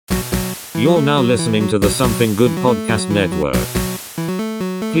You're now listening to the Something Good Podcast Network.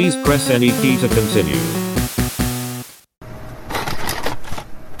 Please press any key to continue.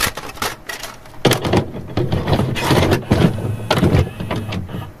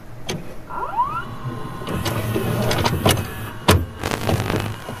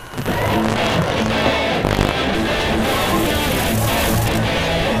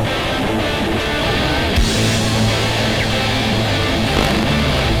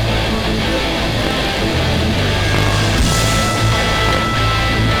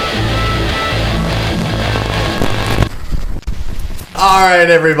 Alright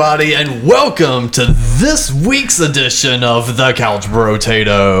everybody, and welcome to this week's edition of The Couch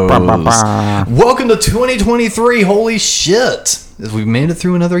Potatoes. Welcome to 2023, holy shit. We've made it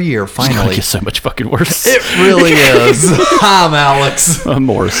through another year, finally. It gets so much fucking worse. It really is. I'm Alex. I'm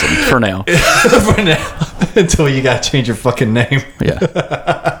Morrison, for now. For now. Until you gotta change your fucking name.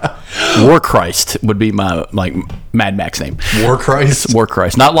 Yeah. War Christ would be my, Mad Max name. War Christ? War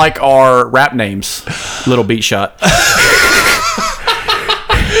Christ. Not like our rap names, Little Beat Shot.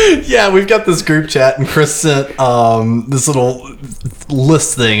 Yeah, we've got this group chat, and Chris sent this little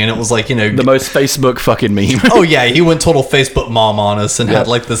list thing, and it was like, you know... The most Facebook fucking meme. Oh, yeah, he went total Facebook mom on us and had,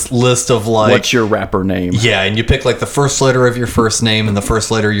 like, this list of, like... What's your rapper name? Yeah, and you pick, like, the first letter of your first name and the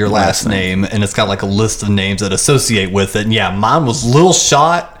first letter of your last name, and it's got, like, a list of names that associate with it. And, yeah, mine was Lil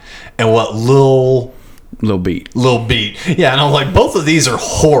Shot and what, Lil Beat. Yeah, and I'm like, both of these are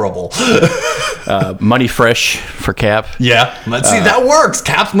horrible. Money Fresh for Cap. Yeah, let's see, that works.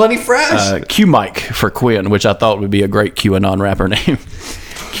 Cap's Money Fresh. Q Mike for Quinn, which I thought would be a great QAnon rapper name.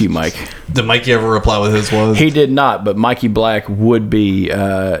 Q Mike. Did Mikey ever reply what his was? He did not, but Mikey Black would be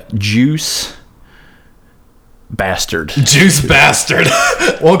Juice Bastard. Juice Bastard.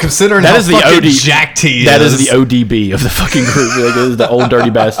 Well, considering that how is the fucking OD, jacked he that is. That is the ODB of the fucking group. Like, it is the old dirty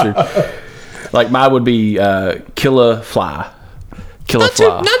bastard. Like, mine would be Killa Fly. Not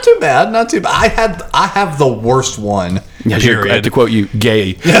too bad. I have the worst one. Yeah, period. to quote you,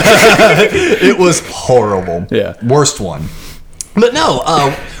 gay. It was horrible. Yeah. Worst one. But no,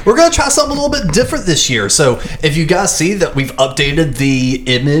 we're going to try something a little bit different this year. So if you guys see that we've updated the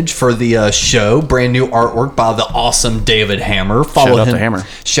image for the show, brand new artwork by the awesome David Hammer. Follow him. To Hammer.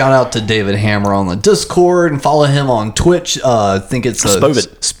 Shout out to David Hammer on the Discord, and follow him on Twitch. I think it's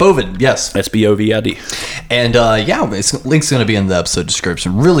Spovid, yes. SBOVID. And yeah, link's going to be in the episode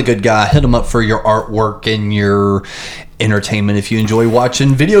description. Really good guy. Hit him up for your artwork and your entertainment if you enjoy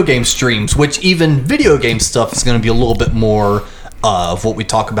watching video game streams, which even video game stuff is going to be a little bit more of what we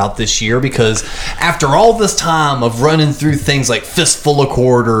talk about this year, because after all this time of running through things like Fistful of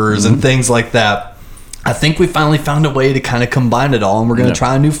Quarters and things like that, I think we finally found a way to kind of combine it all, and we're going to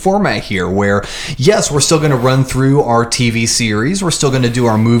try a new format here where, yes, we're still going to run through our TV series, we're still going to do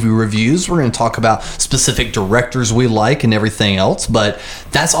our movie reviews, we're going to talk about specific directors we like and everything else, but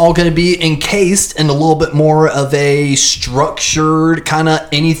that's all going to be encased in a little bit more of a structured, kind of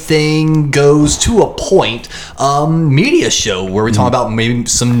anything goes to a point media show where we talk about maybe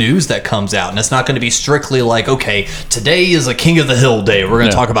some news that comes out, and it's not going to be strictly like, okay, today is a King of the Hill day, we're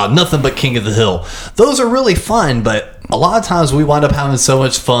going to talk about nothing but King of the Hill. Those are really fun, but a lot of times we wind up having so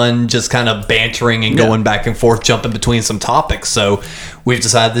much fun just kind of bantering and going back and forth, jumping between some topics. So we've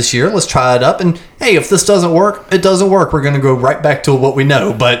decided this year, let's try it up. And hey, if this doesn't work, it doesn't work. We're going to go right back to what we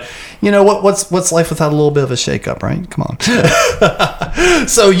know. But you know what? What's life without a little bit of a shakeup, right? Come on.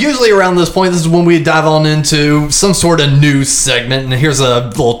 So usually around this point, this is when we dive on into some sort of news segment. And here's a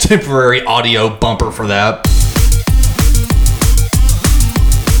little temporary audio bumper for that.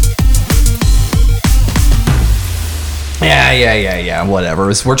 Yeah,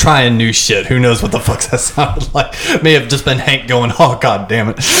 whatever. We're trying new shit. Who knows what the fuck that sounded like? May have just been Hank going, oh, god damn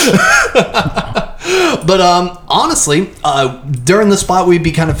it. But honestly, during the spot, we'd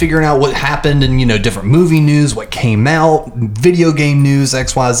be kind of figuring out what happened and, you know, different movie news, what came out, video game news,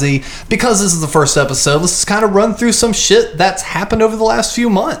 XYZ. Because this is the first episode, let's just kind of run through some shit that's happened over the last few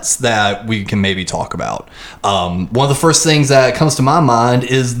months that we can maybe talk about. One of the first things that comes to my mind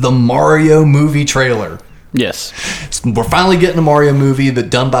is the Mario movie trailer. Yes. We're finally getting a Mario movie, but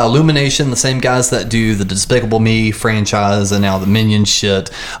done by Illumination, the same guys that do the Despicable Me franchise and now the Minions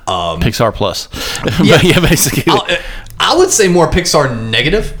shit. Pixar Plus. Yeah, basically. I would say more Pixar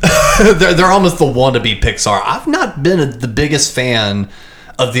negative. they're almost the wannabe Pixar. I've not been the biggest fan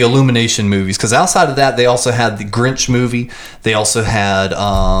of the Illumination movies, because outside of that, they also had the Grinch movie. They also had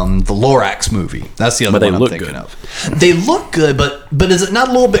the Lorax movie. That's the other one I'm thinking of. They look good, but is it not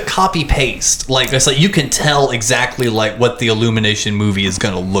a little bit copy paste? Like it's like you can tell exactly like what the Illumination movie is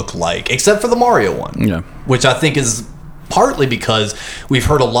going to look like, except for the Mario one, yeah, which I think is partly because we've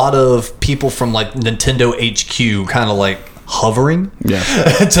heard a lot of people from like Nintendo HQ kind of like hovering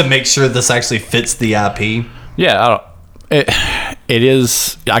to make sure this actually fits the IP. Yeah, it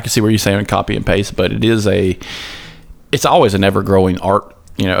is. I can see where you're saying copy and paste, but it's always an ever growing art.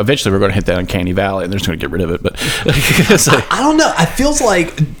 You know, eventually we're going to hit that uncanny valley, and they're just going to get rid of it. But I don't know. It feels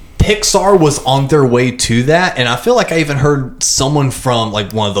like Pixar was on their way to that, and I feel like I even heard someone from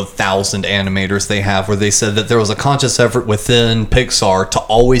like one of the 1,000 animators they have where they said that there was a conscious effort within Pixar to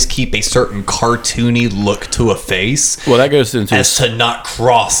always keep a certain cartoony look to a face. Well, that goes into as to not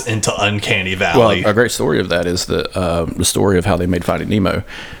cross into uncanny valley. Well, a great story of that is the story of how they made Finding Nemo,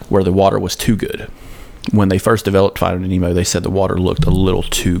 where the water was too good. When they first developed Finding Nemo, they said the water looked a little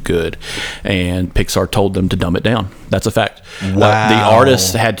too good, and Pixar told them to dumb it down. That's a fact. Wow. The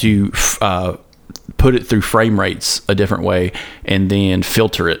artists had to put it through frame rates a different way, and then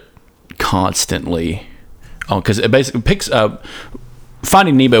filter it constantly. Because basically,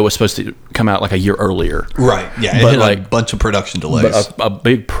 Finding Nemo was supposed to come out like a year earlier. Right. Yeah. It But had like a bunch of production delays. But a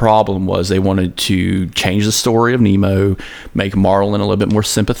big problem was they wanted to change the story of Nemo, make Marlin a little bit more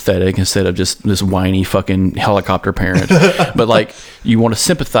sympathetic instead of just this whiny fucking helicopter parent. But like, you want to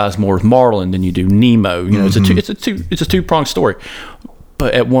sympathize more with Marlin than you do Nemo. You know, it's a two-pronged story.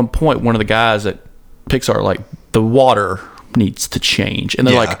 But at one point, one of the guys at Pixar are like, the water needs to change, and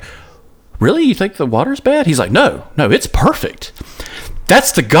they're like, really? You think the water's bad? He's like, no, it's perfect.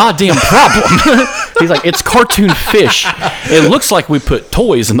 That's the goddamn problem. He's like, it's cartoon fish. It looks like we put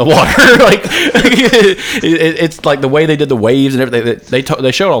toys in the water. Like, it's like the way they did the waves and everything.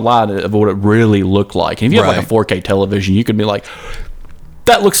 They showed online of what it really looked like. And if you have like a 4K television, you could be like,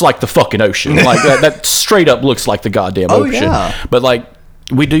 that looks like the fucking ocean. Like that straight up looks like the goddamn ocean. Yeah. But like,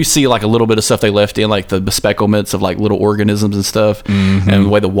 we do see like a little bit of stuff they left in, like the bespecklements of like little organisms and stuff, and the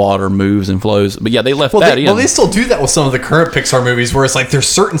way the water moves and flows. But yeah, they left that in. Well, they still do that with some of the current Pixar movies, where it's like there's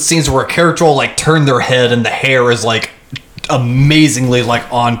certain scenes where a character will like turn their head and the hair is like amazingly like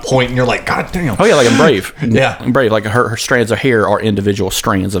on point, and you're like, God damn. Oh yeah, like in Brave. Yeah, in Brave, like her strands of hair are individual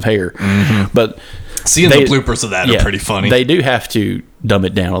strands of hair, but seeing the bloopers of that are pretty funny. They do have to dumb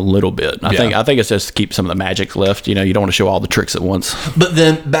it down a little bit. I think it's just to keep some of the magic left. You know, you don't want to show all the tricks at once. But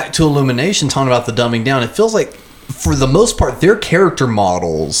then back to Illumination, talking about the dumbing down, it feels like for the most part their character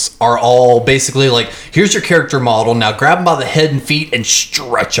models are all basically like, here's your character model, now grab them by the head and feet and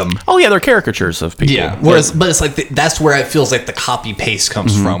stretch them. Oh yeah, they're caricatures of people. Yeah. Whereas, but it's like that's where it feels like the copy paste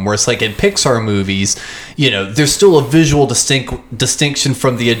comes from. Where it's like in Pixar movies, you know, there's still a visual distinction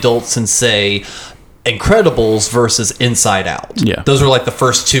from the adults in, say, Incredibles versus Inside Out. Yeah. Those are like the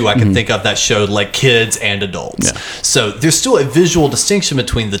first two I can think of that showed like kids and adults. Yeah. So there's still a visual distinction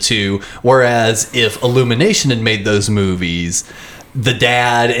between the two, whereas if Illumination had made those movies, the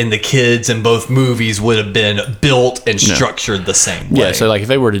dad and the kids in both movies would have been built and structured the same way. Yeah, so like if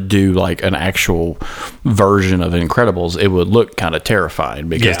they were to do like an actual version of Incredibles, it would look kind of terrifying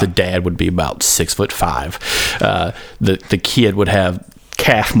because the dad would be about 6'5". The kid would have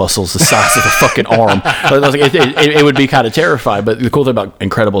calf muscles the size of a fucking arm. It would be kind of terrifying. But the cool thing about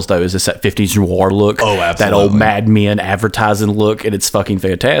Incredibles, though, is it's that 50s noir look. Oh, absolutely. That old Mad Men advertising look, and it's fucking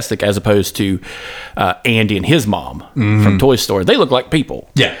fantastic, as opposed to Andy and his mom from Toy Story. They look like people.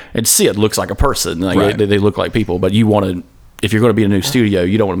 Yeah. And Sid looks like a person. Like they look like people. But you want to, if you're going to be in a new studio,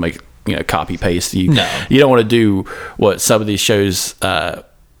 you don't want to make, you know, copy paste. You don't want to do what some of these shows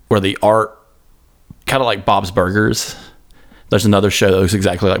where the art kind of like Bob's Burgers. There's another show that looks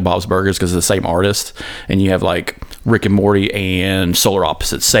exactly like Bob's Burgers because it's the same artist, and you have like Rick and Morty and Solar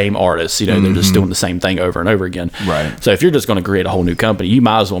Opposites, same artists. You know, they're just doing the same thing over and over again. Right. So if you're just going to create a whole new company, you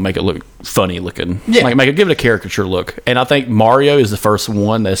might as well make it look funny looking. Yeah. Like give it a caricature look. And I think Mario is the first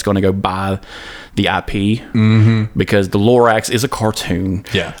one that's going to go buy the IP because the Lorax is a cartoon.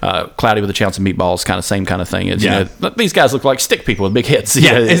 Yeah. Cloudy with a Chance of Meatballs, kind of same kind of thing. It's, you know, these guys look like stick people with big heads.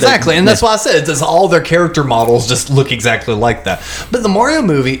 Yeah, exactly. And that's why I said it's all their character models just look exactly like that. But the Mario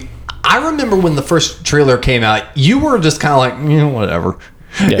movie, I remember when the first trailer came out, you were just kind of like, you know, whatever.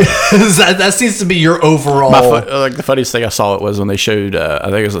 Yeah. that seems to be your overall. Like the funniest thing I saw it was when they showed, I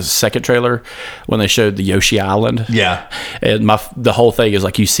think it was the second trailer, when they showed the Yoshi Island. Yeah. And the whole thing is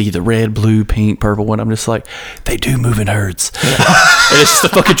like, you see the red, blue, pink, purple one. I'm just like, they do move in herds. And it's just a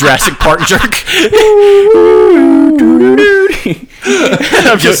fucking Jurassic Park jerk.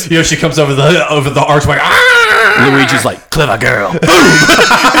 Yoshi comes over the archway. Ah! Luigi's like, clever girl. Boom!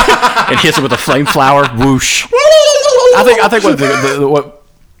 And hits it with a flame flower. Whoosh. I think what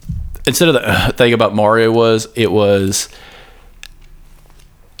instead of the thing about Mario was, it was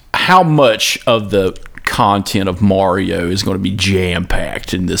how much of the content of Mario is going to be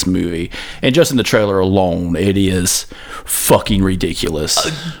jam-packed in this movie. And just in the trailer alone, it is fucking ridiculous.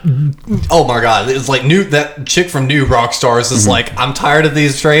 Oh my god, it's like that chick from New Rockstars is like, I'm tired of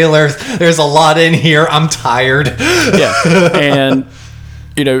these trailers. There's a lot in here. I'm tired. Yeah. And,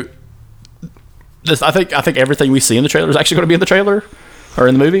 you know, I think everything we see in the trailer is actually going to be in the trailer or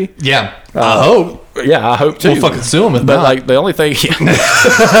in the movie. Yeah. I hope. Yeah, I hope too. We'll fucking sue him if But not. like the only thing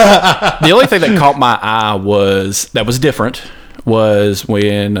that caught my eye that was different was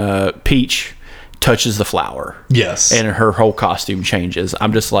when Peach touches the flower. Yes. And her whole costume changes.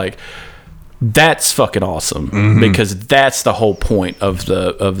 I'm just like, that's fucking awesome, because that's the whole point of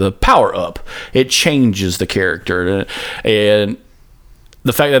the power up. It changes the character, and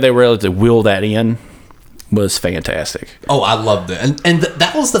the fact that they were able to will that in was fantastic. Oh, I loved it. And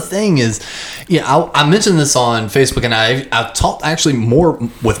that was the thing is, I mentioned this on Facebook, and I've talked actually more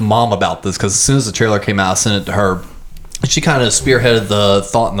with Mom about this, because as soon as the trailer came out, I sent it to her. She kind of spearheaded the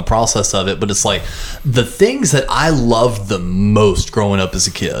thought and the process of it, but it's like the things that I loved the most growing up as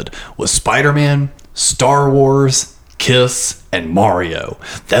a kid was Spider-Man, Star Wars, Kiss, and Mario.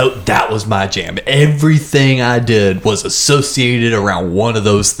 That was my jam. Everything I did was associated around one of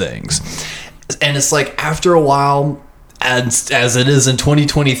those things. And it's like after a while, as it is in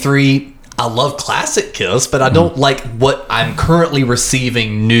 2023, I love classic Kiss, but I don't like what I'm currently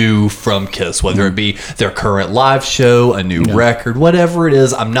receiving new from Kiss, whether it be their current live show, a new record, whatever it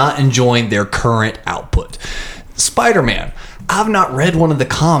is. I'm not enjoying their current output. Spider-Man. I've not read one of the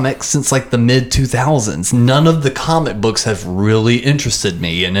comics since like the mid 2000s. None of the comic books have really interested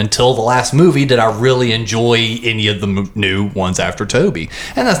me. And until the last movie did I really enjoy any of the new ones after Tobey.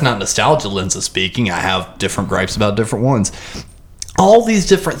 And that's not nostalgia lenses speaking. I have different gripes about different ones. All these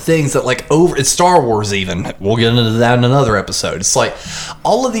different things that like it's Star Wars even. We'll get into that in another episode. It's like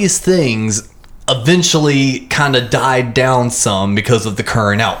all of these things eventually kind of died down some because of the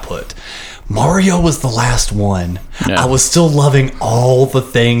current output. Mario was the last one. Yeah. I was still loving all the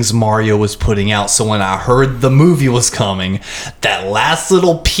things Mario was putting out. So when I heard the movie was coming, that last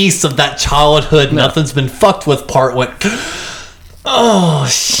little piece of that childhood, nothing's been fucked with part went, oh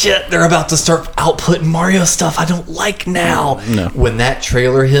shit, they're about to start outputting Mario stuff I don't like now. No. When that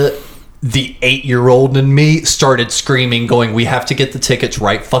trailer hit, the 8-year-old in me started screaming, going, we have to get the tickets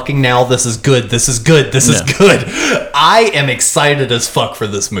right fucking now. This is good. This is good. This is good. I am excited as fuck for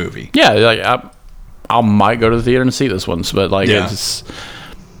this movie. Yeah, like I might go to the theater and see this one, but like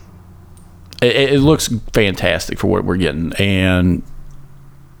it looks fantastic for what we're getting. And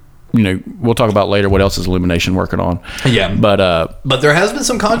you know, we'll talk about later what else is Illumination working on. Yeah. But there has been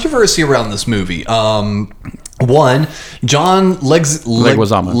some controversy around this movie. One, John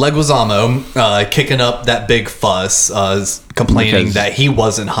Leguizamo kicking up that big fuss, complaining that he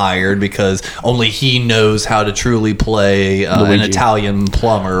wasn't hired because only he knows how to truly play an Italian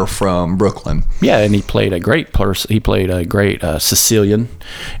plumber from Brooklyn. Yeah, and he played a great person. He played a great Sicilian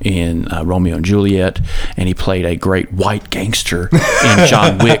in Romeo and Juliet, and he played a great white gangster in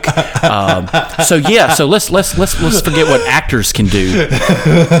John Wick. So let's forget what actors can do.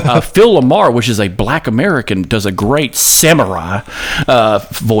 Phil LaMarr, which is a black American, does a great samurai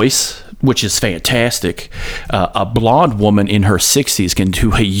voice, which is fantastic. A blonde woman in her 60s can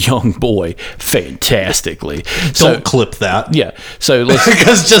do a young boy fantastically. Don't clip that. Yeah. So let's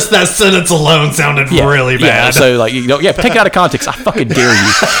because just that sentence alone sounded really bad. Yeah. So like take it out of context. I fucking dare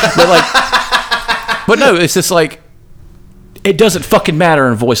you. But no, it's just like it doesn't fucking matter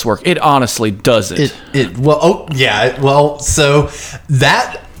in voice work. It honestly doesn't. So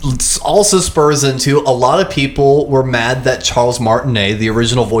that also spurs into a lot of people were mad that Charles Martinet, the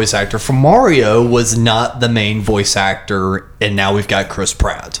original voice actor for Mario, was not the main voice actor, and now we've got Chris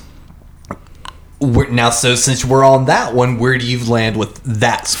Pratt. So since we're on that one, where do you land with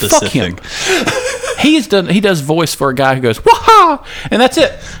that specific? Fuck him. He does voice for a guy who goes wah-ha, and that's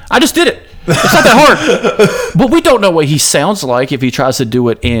it. I just did it. It's not that hard. But we don't know what he sounds like if he tries to do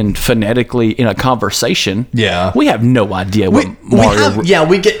it phonetically in a conversation. Yeah. We have no idea what Mario...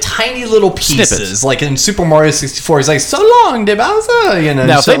 we get tiny little pieces. Snippets. Like in Super Mario 64, he's like, so long, de Bowser, you know.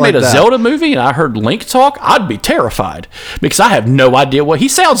 Now, if they made a Zelda movie and I heard Link talk, I'd be terrified because I have no idea what he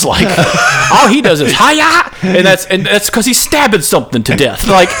sounds like. All he does is hi-ya, and that's because he's stabbing something to death.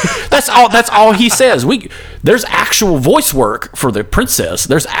 Like that's all he says. There's actual voice work for the princess.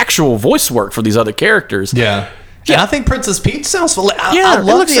 There's actual voice work for these other characters. Yeah. And I think Princess Peach sounds... I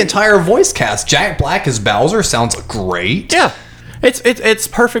love the entire voice cast. Jack Black as Bowser sounds great. Yeah. It's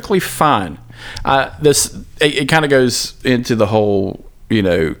perfectly fine. It kind of goes into the whole,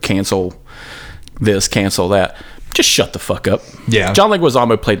 cancel this, cancel that. Just shut the fuck up. Yeah. John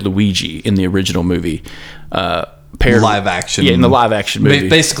Leguizamo played Luigi in the original movie. Live action. Yeah, in the live action movie.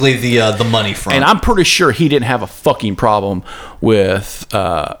 Basically the money front. And I'm pretty sure he didn't have a fucking problem with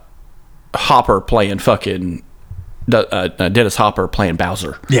Hopper playing fucking Dennis Hopper playing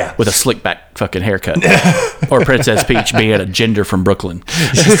Bowser. Yeah. With a slick back fucking haircut. Or Princess Peach being a gender from Brooklyn.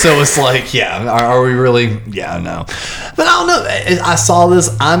 So it's like, yeah, are we really? Yeah, no. But I don't know. I saw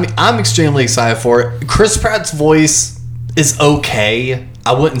this. I'm extremely excited for it. Chris Pratt's voice is okay.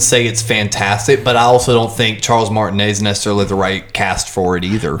 I wouldn't say it's fantastic, but I also don't think Charles Martinet is necessarily the right cast for it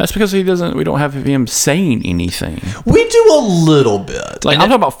either. That's because we don't have him saying anything. We do a little bit. Like, I'm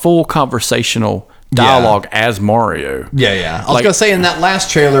talking about full conversational dialogue as Mario. Yeah. I was going to say, in that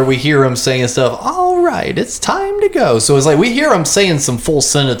last trailer, we hear him saying stuff, all right, it's time to go. So it's like, we hear him saying some full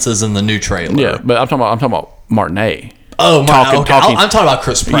sentences in the new trailer. Yeah, but I'm talking about Martinet. Oh, talking. I'm talking about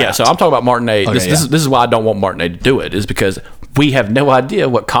Chris Pratt. Yeah, so I'm talking about Martinet. Okay, This is why I don't want Martinet to do it, is because we have no idea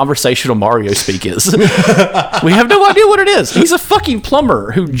what conversational Mario speak is. We have no idea what it is. He's a fucking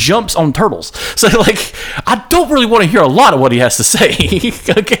plumber who jumps on turtles. So, like, I don't really want to hear a lot of what he has to say.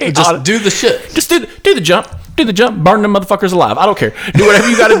 Okay, Just do the shit. Just do the jump. Do the jump. Burn them motherfuckers alive. I don't care. Do whatever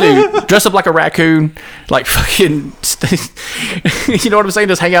you got to do. Dress up like a raccoon. Like fucking... you know what I'm saying?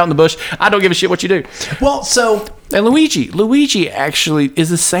 Just hang out in the bush. I don't give a shit what you do. Well, so... And Luigi actually is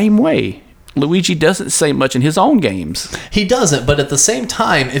the same way. Luigi doesn't say much in his own games. He doesn't, but at the same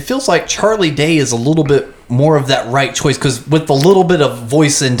time, it feels like Charlie Day is a little bit more of that right choice, because with the little bit of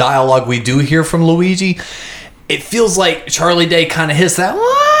voice and dialogue we do hear from Luigi, it feels like Charlie Day kind of hits that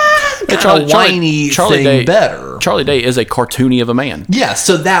whiny thing better. Charlie Day is a cartoony of a man. Yeah,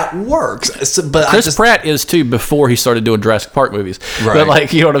 so that works. But Chris Pratt is too before he started doing Jurassic Park movies. Right. But,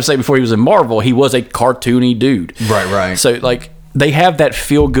 like, you know what I'm saying? Before he was in Marvel, he was a cartoony dude. Right. So, like, they have that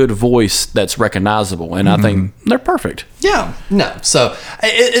feel-good voice that's recognizable, and I think they're perfect. Yeah, no. So,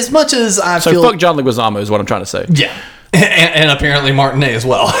 as much as I feel... So, fuck John Leguizamo is what I'm trying to say. Yeah. And apparently Martinet as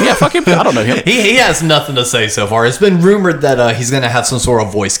well. Yeah, fuck him. I don't know him. He has nothing to say so far. It's been rumored that he's going to have some sort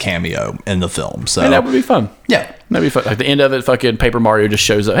of voice cameo in the film. So And that would be fun. Yeah. That'd be fun. Like, the end of it, fucking Paper Mario just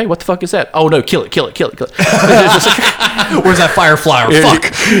shows up. Hey, what the fuck is that? Oh, no, kill it. Where's that Firefly?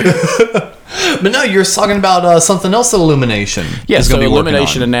 Fuck. But no, you're talking about something else that Illumination is going to be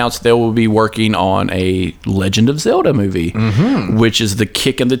Illumination announced they will be working on a Legend of Zelda movie, which is the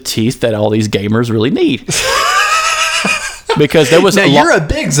kick in the teeth that all these gamers really need. Because there was you're a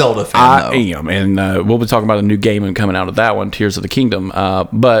big Zelda fan. I am, and we'll be talking about a new game coming out of that one, Tears of the Kingdom.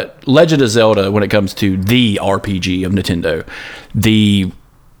 But Legend of Zelda, when it comes to the RPG of Nintendo,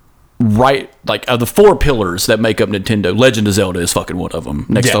 of the four pillars that make up Nintendo, Legend of Zelda is fucking one of them.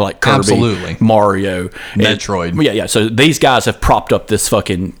 Next to like Kirby, absolutely. Mario, Metroid. Yeah. So these guys have propped up this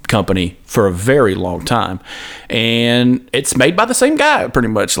fucking company for a very long time, and it's made by the same guy pretty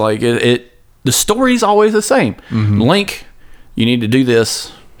much. Like the story's always the same. Link, you need to do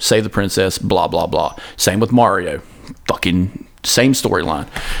this, save the princess, blah blah blah. Same with Mario, fucking same storyline,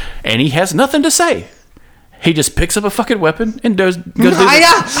 and he has nothing to say. He just picks up a fucking weapon and goes and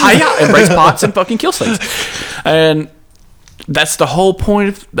breaks pots and fucking kills things. And that's the whole point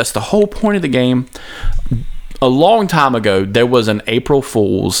of the game. A long time ago, there was an April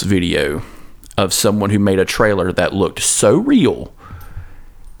Fool's video of someone who made a trailer that looked so real.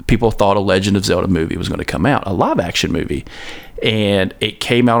 People thought a Legend of Zelda movie was going to come out, a live action movie. And it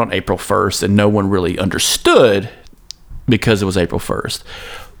came out on April 1st, and no one really understood because it was April 1st.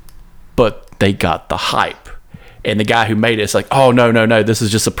 But they got the hype. And the guy who made it, it's like, oh, no, this is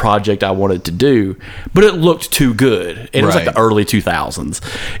just a project I wanted to do. But it looked too good. And it was like the early 2000s.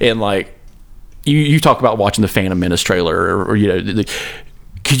 And, like, you talk about watching the Phantom Menace trailer, or you know,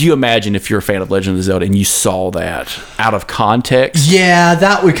 could you imagine if you're a fan of Legend of Zelda and you saw that out of context? Yeah,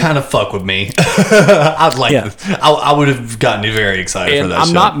 that would kind of fuck with me. I would have gotten very excited for that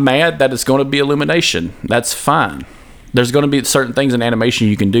I'm not mad that it's going to be Illumination. That's fine. There's going to be certain things in animation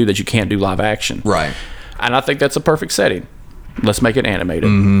you can do that you can't do live action. Right. And I think that's a perfect setting. Let's make it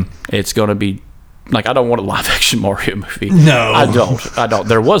animated. It's going to be like, I don't want a live action Mario movie. No, I don't.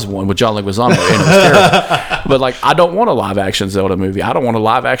 There was one with John Leguizamo, and it was terrible. But like, I don't want a live action Zelda movie. I don't want a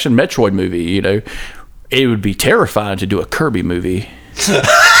live action Metroid movie. You know, it would be terrifying to do a Kirby movie.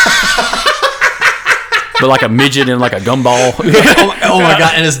 But like a midget and like a gumball. oh my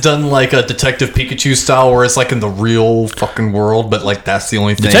god! And it's done like a Detective Pikachu style, where it's like in the real fucking world, but like that's the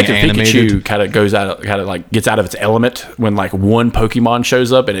only thing Detective animated. Pikachu gets out of its element when like one Pokemon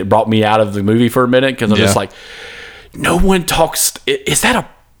shows up, and it brought me out of the movie for a minute because I'm just like, no one talks. Is that a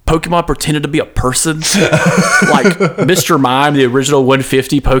Pokemon pretended to be a person? Like Mr. Mime, the original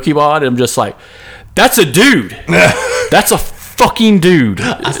 150 Pokemon, and I'm just like, That's a dude. That's a fucking dude.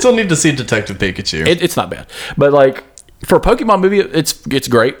 I still need to see Detective Pikachu. It's not bad, but like for a Pokemon movie, it's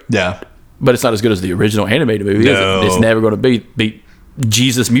great. Yeah. But it's not as good as the original animated movie. No. It's never going to beat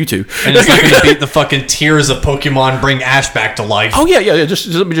Jesus Mewtwo. And it's not going to beat the fucking tears of Pokemon bring Ash back to life. Oh yeah. Just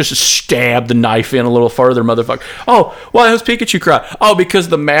let me just stab the knife in a little further, motherfucker. Oh, why does Pikachu cry? Oh, because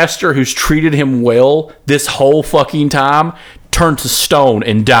the master who's treated him well this whole fucking time turned to stone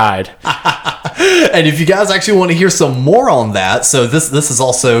and died. And if you guys actually want to hear some more on that, so this is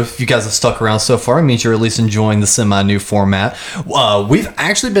also, if you guys have stuck around so far, it means you're at least enjoying the semi-new format. We've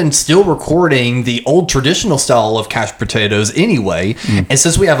actually been still recording the old traditional style of Couch Potatoes anyway, and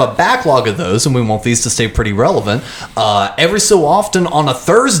since we have a backlog of those, and we want these to stay pretty relevant, every so often on a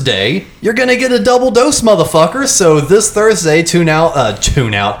Thursday, you're going to get a double dose, motherfucker. So this Thursday, tune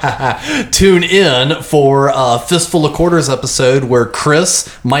in for Fistful of Quarters episode where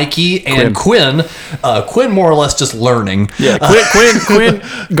Chris, Mikey, and Quinn more or less just learning. Yeah, Quinn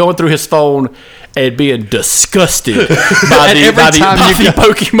going through his phone and being disgusted by the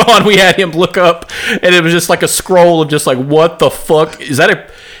Pokemon we had him look up, and it was just like a scroll of just like, what the fuck is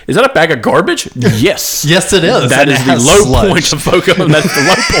that? Is that a bag of garbage? Yes. Yes, it is. That is the low point of Pokemon. That's the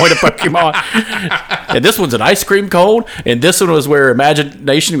low point of Pokemon. And this one's an ice cream cone, and this one was where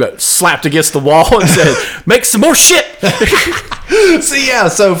imagination got slapped against the wall and said, make some more shit.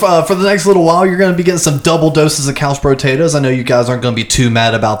 So for the next little while, you're going to be getting some double doses of Couch Potatoes. I know you guys aren't going to be too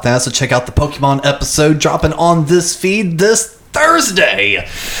mad about that, so check out the Pokemon episode dropping on this feed this Thursday.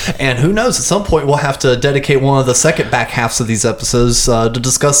 And who knows, at some point we'll have to dedicate one of the second back halves of these episodes to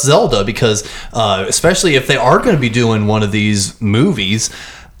discuss Zelda, because especially if they are going to be doing one of these movies,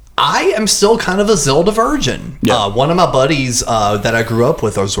 I am still kind of a Zelda virgin. Yeah. One of my buddies that I grew up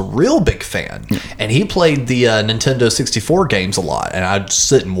with was a real big fan, and he played the Nintendo 64 games a lot, and I'd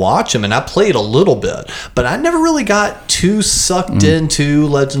sit and watch him, and I played a little bit, but I never really got too sucked into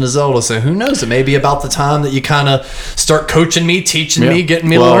Legend of Zelda. So who knows, it may be about the time that you kind of start coaching me, teaching me, getting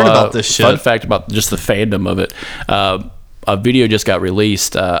me to learn about this shit. Fun fact about just the fandom of it. A video just got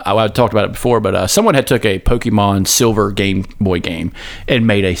released. I talked about it before, but someone had took a Pokemon Silver Game Boy game and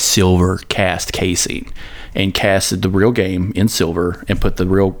made a silver cast casing and casted the real game in silver and put the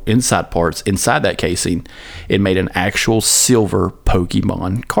real inside parts inside that casing. It made an actual silver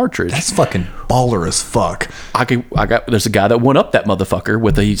Pokemon cartridge. That's fucking baller as fuck. There's a guy that won up that motherfucker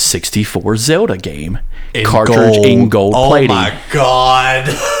with a 64 Zelda game In cartridge gold. in gold plating. Oh my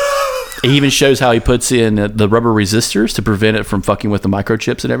god. He even shows how he puts in the rubber resistors to prevent it from fucking with the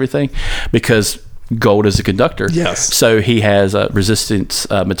microchips and everything, because gold is a conductor. Yes. So he has a resistance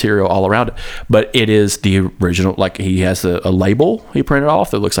material all around it. But it is the original, like he has a label he printed off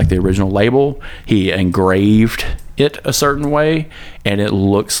that looks like the original label. He engraved it a certain way, and it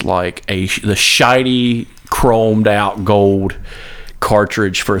looks like the shiny, chromed out gold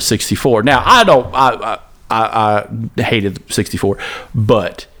cartridge for a 64. Now, I hated the 64,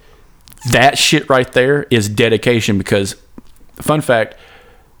 but that shit right there is dedication, because, fun fact,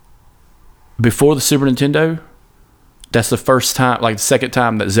 before the Super Nintendo, that's the first time, like the second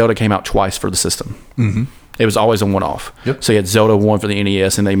time that Zelda came out twice for the system. Mm-hmm. It was always a one-off. Yep. So you had Zelda 1 for the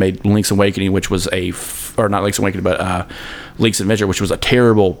NES, and they made Link's Awakening, which was or not Link's Awakening, but Link's Adventure, which was a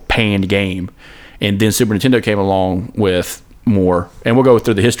terrible panned game. And then Super Nintendo came along with more, and we'll go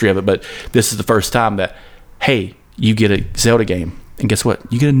through the history of it, but this is the first time that, hey, you get a Zelda game. And guess what?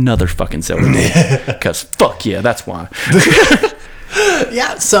 You get another fucking Zelda game. Because fuck yeah, that's why.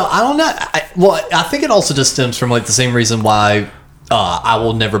 Yeah, so I don't know. I think it also just stems from like the same reason why I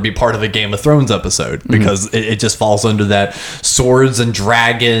will never be part of a Game of Thrones episode, because it just falls under that swords and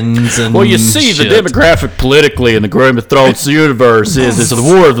dragons and well, you see, shit. the demographic politically in the Game of Thrones universe is the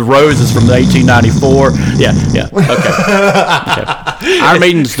War of the Roses from 1894. Yeah. Okay. Iron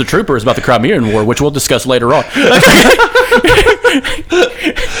Maiden's The Trooper is about the Crimean War, which we'll discuss later on.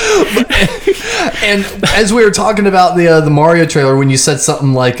 And as we were talking about the Mario trailer, when you said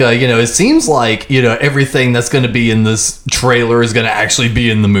something like, it seems like, everything that's going to be in this trailer is going to actually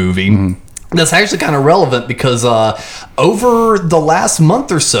be in the movie. Mm-hmm. That's actually kind of relevant, because over the last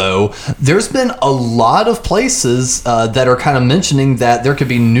month or so, there's been a lot of places that are kind of mentioning that there could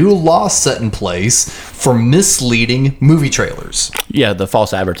be new laws set in place for misleading movie trailers. Yeah, the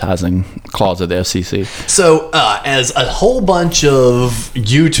false advertising clause of the FCC. So as a whole bunch of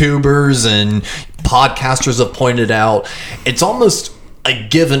YouTubers and podcasters have pointed out, it's almost a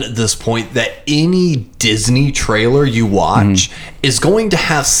given at this point that any Disney trailer you watch is going to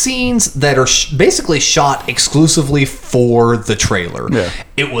have scenes that are basically shot exclusively for the trailer. Yeah.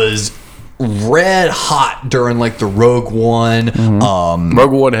 It was red hot during like the Rogue One.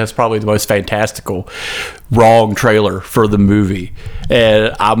 Rogue One has probably the most fantastical wrong trailer for the movie,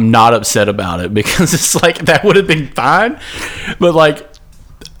 and I'm not upset about it because it's like that would have been fine, but like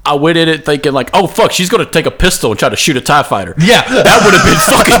I went in it thinking like, oh fuck, she's gonna take a pistol and try to shoot a TIE fighter. Yeah, that would have been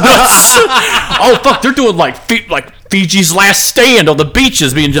fucking nuts. Oh fuck, they're doing like Fiji's Last Stand on the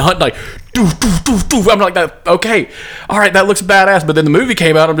beaches, being hunted like. I'm like that. Okay, all right, that looks badass. But then the movie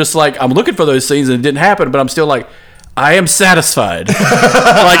came out. I'm just like, I'm looking for those scenes and it didn't happen. But I'm still like, I am satisfied. Like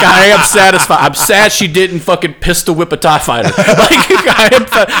I am satisfied. I'm sad she didn't fucking pistol whip a TIE fighter. Like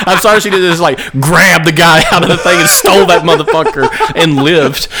I'm sorry she didn't just like grab the guy out of the thing and stole that motherfucker and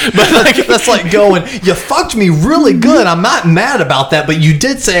lived. But like that's like going, you fucked me really good. I'm not mad about that, but you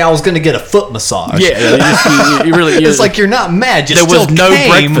did say I was going to get a foot massage. Yeah, you really. It's like you're not mad. You there still was no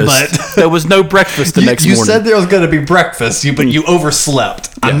came, breakfast. but there was no breakfast the next morning. You said there was going to be breakfast, but you overslept.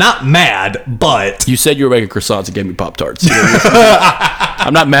 Yeah. I'm not mad, but you said you were making croissants and gave me Pop-Tarts.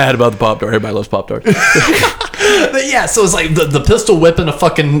 I'm not mad about the Pop-Tart. Everybody loves Pop-Tart. But yeah, so it's like the pistol whipping a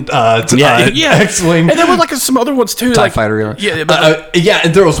fucking X-Wing. And there were like some other ones too. TIE like, fighter. Yeah, but,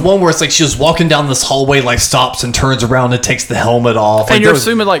 and there was one where it's like she was walking down this hallway, like stops and turns around and takes the helmet off. And you're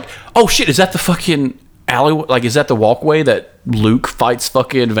assuming like, oh shit, is that the fucking alleyway? Like, is that the walkway that Luke fights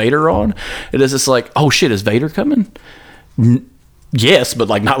fucking Vader on? It is just like, oh shit, is Vader coming? Yes, but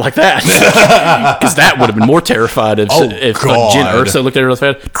like not like that, because that would have been more terrified if Jen Erso looked at her and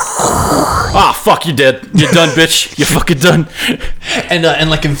said, "Ah, fuck, you're dead. You're done, bitch. You're fucking done." And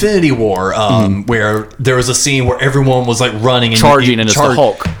like Infinity War, where there was a scene where everyone was like running and charging, and it's the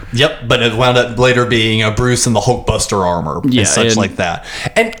Hulk. Yep, but it wound up later being Bruce in the Hulkbuster armor and such like that.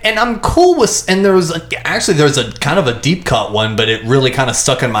 And I'm cool with. And there was a kind of a deep cut one, but it really kind of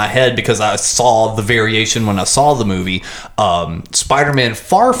stuck in my head because I saw the variation when I saw the movie. Spider-Man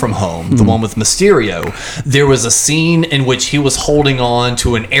Far From Home, the one with Mysterio, there was a scene in which he was holding on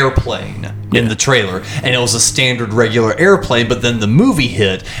to an airplane in the trailer, and it was a standard regular airplane, but then the movie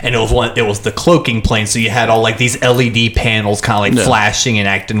hit, and it was the cloaking plane, so you had all like these LED panels kind of like flashing and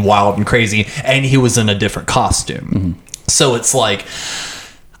acting wild and crazy, and he was in a different costume. So it's like,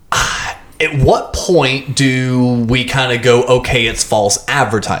 at what point do we kind of go, okay, it's false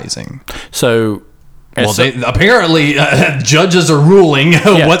advertising? So... Well, apparently judges are ruling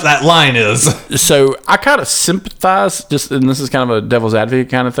what that line is. So I kind of sympathize, and this is kind of a devil's advocate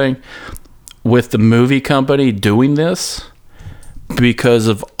kind of thing, with the movie company doing this because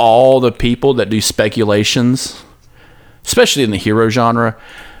of all the people that do speculations, especially in the hero genre.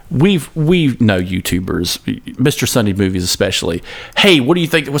 We know YouTubers, Mr. Sunday Movies especially. Hey, what do you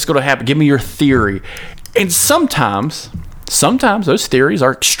think? What's going to happen? Give me your theory. And sometimes those theories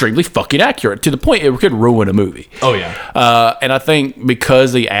are extremely fucking accurate to the point it could ruin a movie. Oh, yeah. And I think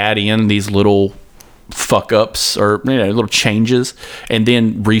because they add in these little fuck ups or little changes and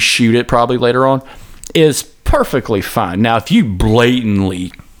then reshoot it probably later on is perfectly fine. Now, if you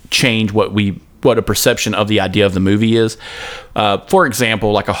blatantly change what a perception of the idea of the movie is, for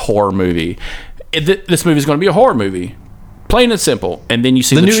example, like a horror movie, this movie is going to be a horror movie. Plain and simple. And then you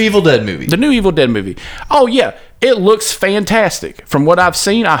see the new Evil Dead movie. The new Evil Dead movie. Oh, yeah. It looks fantastic. From what I've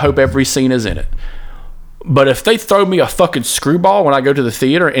seen, I hope every scene is in it. But if they throw me a fucking screwball when I go to the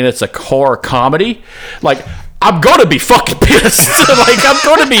theater and it's a horror comedy, like, I'm going to be fucking pissed. Like, I'm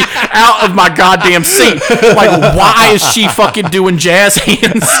going to be out of my goddamn seat. Like, why is she fucking doing jazz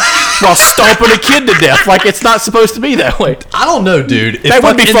hands while stomping a kid to death? Like, it's not supposed to be that way. I don't know, dude. That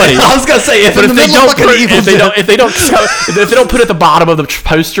would be funny. I was going to say, if they don't put at the bottom of the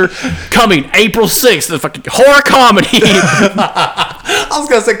poster, coming April 6th, the fucking horror comedy. I was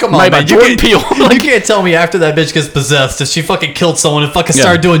going to say, come on, man. You can't tell me after that bitch gets possessed that she fucking killed someone and fucking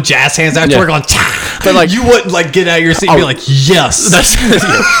started doing jazz hands after we're going, but like, you wouldn't like get out of your seat and be like, yes.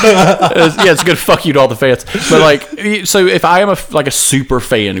 It's good fuck you to all the fans. But like, so if I am a super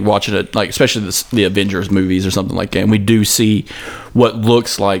fan watching it, like especially the Avengers movies or something like that, and we do see what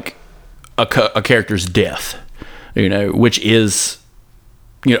looks like a character's death, which is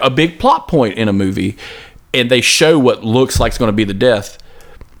a big plot point in a movie, and they show what looks like it's going to be the death,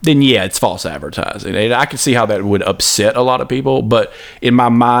 then yeah, it's false advertising. And I can see how that would upset a lot of people. But in my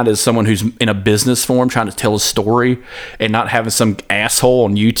mind, as someone who's in a business form trying to tell a story and not having some asshole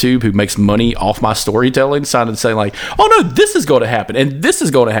on YouTube who makes money off my storytelling, signing saying like, oh no, this is going to happen and this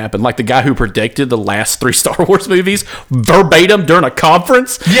is going to happen. Like the guy who predicted the last 3 Star Wars movies verbatim during a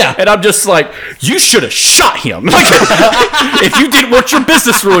conference. Yeah. And I'm just like, you should have shot him. Like, if you didn't want your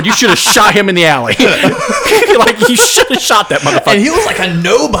business ruined, you should have shot him in the alley. Like, you should have shot that motherfucker. And he was like a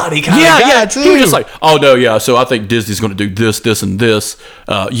nobody nobody kind of Yeah, guy, yeah. too. He was just like, oh no, yeah. So I think Disney's going to do this, this, and this.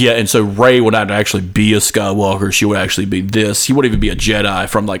 Yeah, and so Rey would not actually be a Skywalker. She would actually be this. She wouldn't even be a Jedi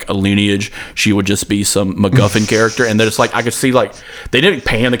from like a lineage. She would just be some MacGuffin character. And then it's like I could see like they didn't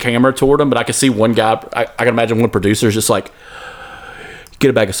pan the camera toward him, but I could see one guy. I can imagine one producer is just like, get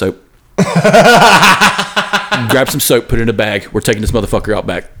a bag of soap, grab some soap, put it in a bag. We're taking this motherfucker out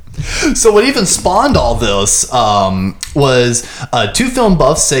back. So what even spawned all this was two film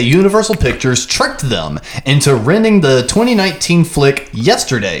buffs say Universal Pictures tricked them into renting the 2019 flick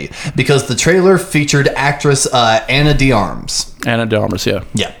Yesterday because the trailer featured actress Ana de Armas. Ana de Armas, yeah.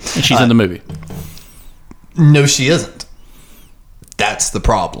 Yeah. And she's in the movie. No, she isn't. That's the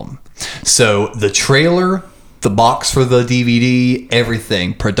problem. So the trailer, the box for the DVD,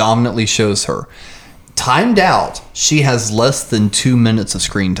 everything predominantly shows her. Timed out, she has less than 2 minutes of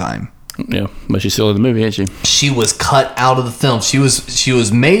screen time. Yeah, but she's still in the movie, ain't she? She was cut out of the film. She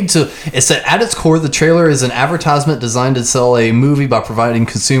was made to. It said at its core, the trailer is an advertisement designed to sell a movie by providing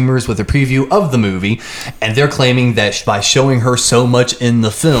consumers with a preview of the movie, and they're claiming that by showing her so much in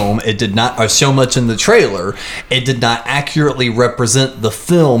the film, it did not, or so much in the trailer, it did not accurately represent the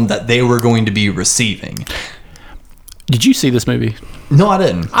film that they were going to be receiving. Did you see this movie? No, I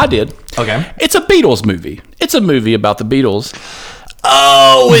didn't. I did. Okay. It's a Beatles movie. It's a movie about the Beatles.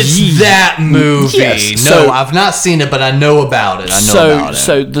 Oh, it's that movie. Yes. No, So- I've not seen it, but I know about it.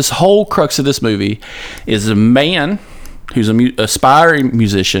 So this whole crux of this movie is a man who's an aspiring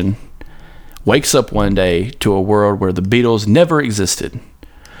musician wakes up one day to a world where the Beatles never existed.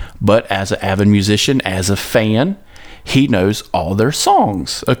 But as an avid musician, as a fan, he knows all their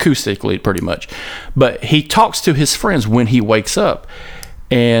songs, acoustically pretty much. But he talks to his friends when he wakes up.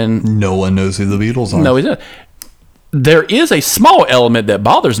 And No one knows who the Beatles are. no, he doesn't. There is a small element that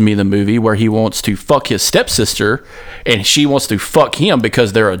bothers me in the movie where he wants to fuck his stepsister and she wants to fuck him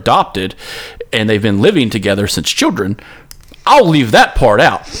because they're adopted and they've been living together since children. I'll leave that part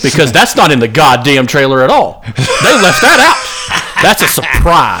out because that's not in the goddamn trailer at all. They left that out. That's a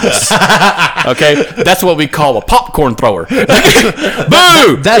surprise. Okay? That's what we call a popcorn thrower.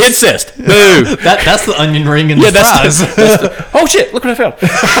 Boo! That's- Incest. Boo! That's the onion ring and Yeah, the fries. oh shit, look what I found.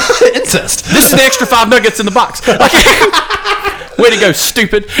 Incest. This is the extra 5 nuggets in the box. Way to go,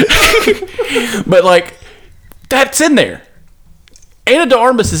 stupid. But like, that's in there. Ana de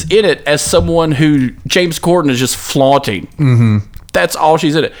Armas is in it as someone who James Corden is just flaunting. Mm-hmm. That's all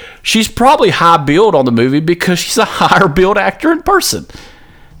she's in it. She's probably high billed on the movie because she's a higher billed actor in person.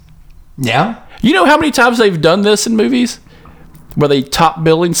 Yeah. You know how many times they've done this in movies? Where they top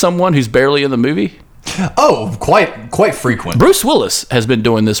billing someone who's barely in the movie? Oh, quite frequent. Bruce Willis has been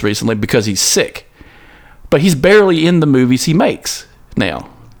doing this recently because he's sick. But he's barely in the movies he makes now.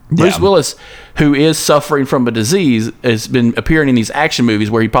 Bruce Willis, who is suffering from a disease, has been appearing in these action movies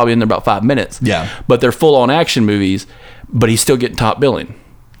where he's probably in there about 5 minutes. Yeah. But they're full-on action movies, but he's still getting top billing.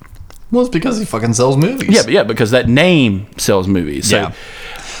 Well, it's because he fucking sells movies. Yeah, because that name sells movies. So Yeah.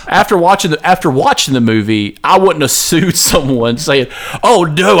 after watching the movie, I wouldn't have sued someone saying, "Oh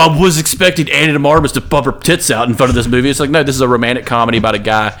no, I was expecting Ana de Armas to pump her tits out in front of this movie." It's like, no, this is a romantic comedy about a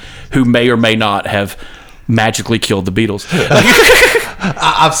guy who may or may not have magically killed the Beatles.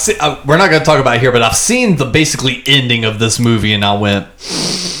 I've seen. We're not going to talk about it here, but I've seen the basically ending of this movie, and I went,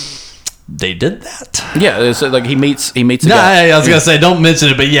 "They did that." Yeah, it's like he meets a No, guy. I was going to say, don't mention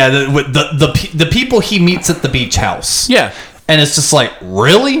it, but yeah, the people he meets at the beach house. Yeah. And it's just like,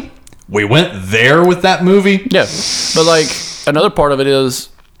 really? We went there with that movie? Yeah, but like another part of it is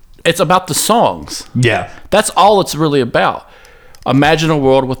it's about the songs. Yeah. That's all it's really about. Imagine a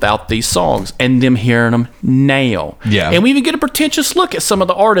world without these songs and them hearing them now. Yeah. And we even get a pretentious look at some of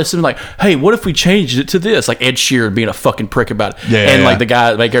the artists and like, hey, what if we changed it to this? Like Ed Sheeran being a fucking prick about it. Yeah, and yeah. like the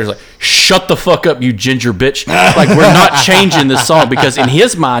guy, the character's like, shut the fuck up, you ginger bitch. Like, we're not changing this song because in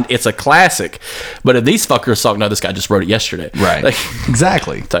his mind, it's a classic. But in these fuckers' song, no, this guy just wrote it yesterday. Right. Like,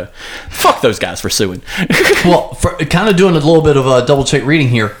 Exactly. so, fuck those guys for suing. Well, for kind of doing a little bit of a double check reading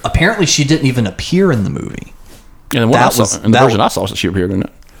here, apparently she didn't even appear in the movie. And the That was- version I saw, she appeared in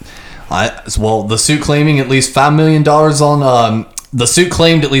it. Well, the suit claiming at least $5 million on the suit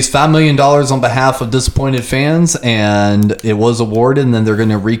claimed at least $5 million on behalf of disappointed fans, and it was awarded. And then they're going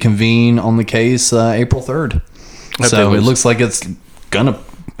to reconvene on the case April 3rd. hope So they it lose. looks like it's gonna.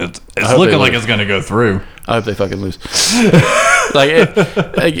 It's hope looking they like lose. it's gonna go through. I hope they fucking lose.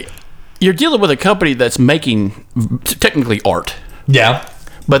 like, you're dealing with a company that's making technically art, Yeah.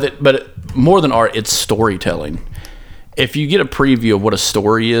 but more than art, it's storytelling. If you get a preview of what a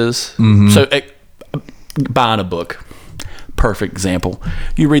story is, so buying a book, perfect example.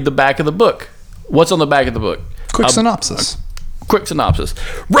 You read the back of the book. What's on the back of the book? Quick synopsis. quick synopsis.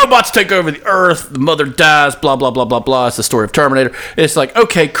 Robots take over the Earth. The mother dies. Blah, blah, blah, blah, blah. It's the story of Terminator. It's like,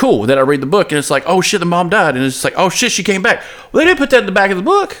 okay, cool. Then I read the book, and it's like, oh, shit, the mom died. And it's like, oh, shit, she came back. Well, they didn't put that in the back of the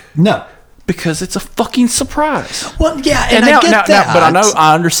book. No. Because it's a fucking surprise. Well, yeah, and now, I get that. But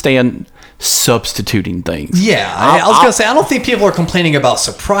I understand substituting things. Yeah, I was gonna say, I don't think people are complaining about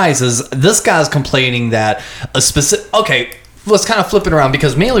surprises. This guy's complaining that a specific. Okay, let's kind of flip it around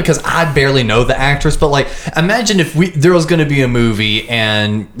because I barely know the actress, but like, imagine if there was gonna be a movie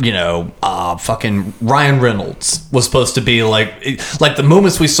and fucking Ryan Reynolds was supposed to be like the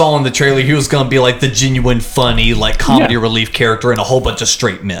moments we saw in the trailer, he was gonna be like the genuine, funny, like comedy relief character in a whole bunch of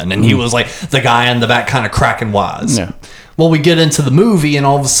straight men, and he was like the guy in the back, kind of cracking wise. Yeah. Well, we get into the movie, and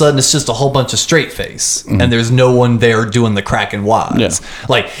all of a sudden, it's just a whole bunch of straight face, and there's no one there doing the cracking wise. Yeah.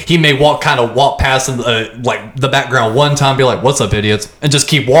 Like, he may walk past in the background one time, be like, "What's up, idiots?" and just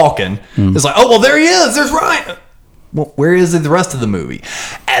keep walking. It's like, "Oh, well, there he is. There's Ryan." Well, where is it the rest of the movie?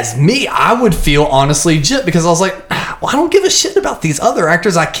 As me, I would feel honestly legit because I was like, well, I don't give a shit about these other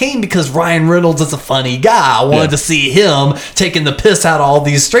actors. I came because Ryan Reynolds is a funny guy. I wanted to see him taking the piss out of all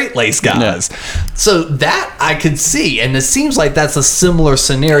these straight-laced guys. Yeah. So that I could see. And it seems like that's a similar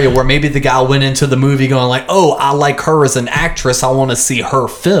scenario where maybe the guy went into the movie going like, oh, I like her as an actress. I want to see her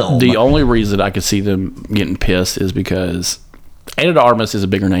film. The only reason I could see them getting pissed is because Ana de Armas is a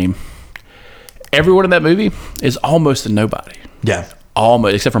bigger name. Everyone in that movie is almost a nobody. Yeah.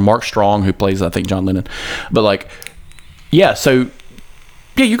 Almost, except for Mark Strong, who plays, I think, John Lennon. But, like, yeah, so,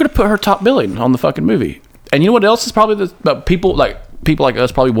 yeah, you're going to put her top billing on the fucking movie. And you know what else is probably people like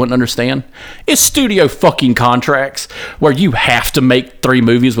us probably wouldn't understand? It's studio fucking contracts where you have to make 3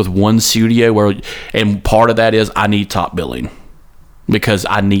 movies with one studio, and part of that is I need top billing because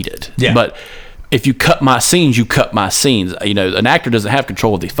I need it. Yeah. But if you cut my scenes, you cut my scenes. You know, an actor doesn't have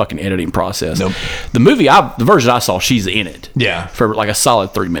control of the fucking editing process. Nope. The version I saw, she's in it. Yeah. For like a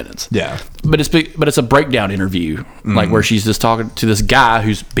solid 3 minutes. Yeah. But it's a breakdown interview, like where she's just talking to this guy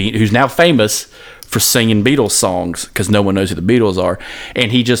who's now famous for singing Beatles songs because no one knows who the Beatles are,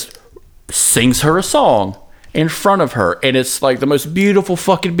 and he just sings her a song in front of her, and it's like the most beautiful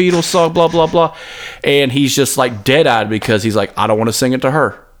fucking Beatles song, blah blah blah, and he's just like dead-eyed because he's like, I don't want to sing it to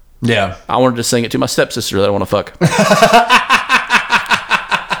her. Yeah. I wanted to sing it to my stepsister that I want to fuck.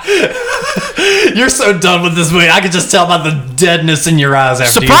 You're so done with this movie. I could just tell by the deadness in your eyes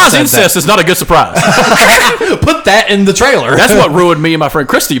after surprise you said incest is not a good surprise. Put that in the trailer. That's what ruined me and my friend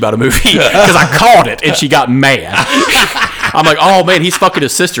Christy about a movie, because I called it and she got mad. I'm like, oh man, he's fucking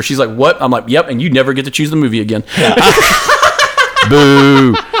his sister. She's like, what? I'm like, yep, and you never get to choose the movie again.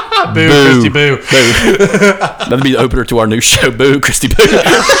 Boo. Boo, Christy, boo. That'd be the opener to our new show, Boo, Christy, boo.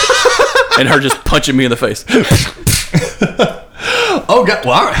 And her just punching me in the face. Oh, God.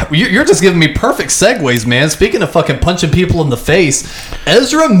 Well, you're just giving me perfect segues, man. Speaking of fucking punching people in the face,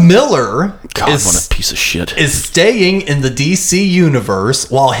 Ezra Miller what a piece of shit. Is staying in the DC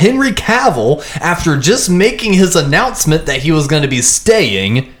universe while Henry Cavill, after just making his announcement that he was going to be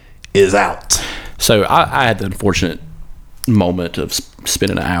staying, is out. So I had the unfortunate moment of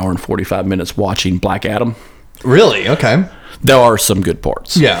spending an hour and 45 minutes watching Black Adam. Really? Okay. There are some good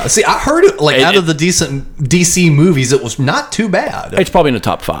parts. Yeah. See, I heard it out of the decent DC movies, it was not too bad. It's probably in the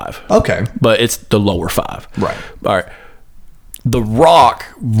top 5. Okay. But it's the lower 5. Right. All right. The Rock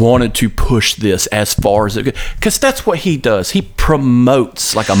wanted to push this as far as it could, because that's what he does. He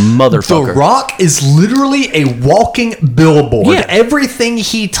promotes like a motherfucker. The Rock is literally a walking billboard. Yeah. Everything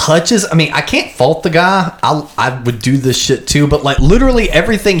he touches, I mean, I can't fault the guy. I would do this shit too, but like literally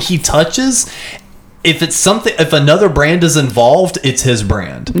everything he touches, if another brand is involved, it's his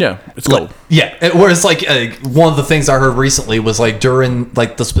brand. Yeah, it's cool. Yeah, whereas like one of the things I heard recently was like during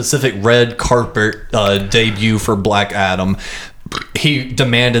like the specific red carpet debut for Black Adam, he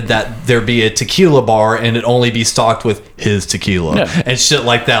demanded that there be a tequila bar and it only be stocked with his tequila and shit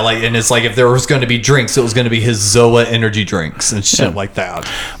like that. Like, and it's like if there was going to be drinks, it was going to be his Zoa energy drinks and shit like that.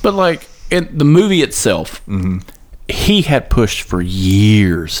 But like in the movie itself, he had pushed for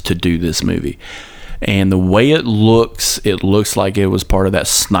years to do this movie. And the way it looks like it was part of that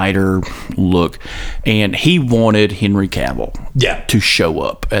Snyder look. And he wanted Henry Cavill to show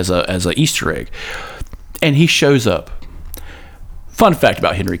up as a Easter egg. And he shows up. Fun fact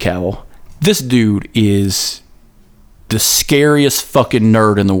about Henry Cavill. This dude is the scariest fucking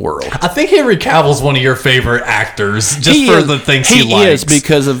nerd in the world. I think Henry Cavill's one of your favorite actors the things he likes. He is,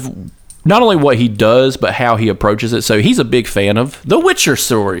 because of not only what he does, but how he approaches it. So he's a big fan of The Witcher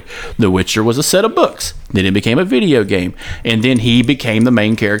story. The Witcher was a set of books. Then it became a video game. And then he became the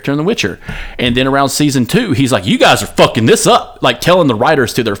main character in The Witcher. And then around season 2, he's like, you guys are fucking this up. Like telling the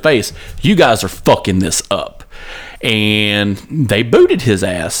writers to their face, you guys are fucking this up. and they booted his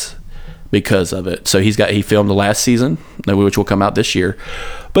ass because of it. So he filmed the last season, which will come out this year,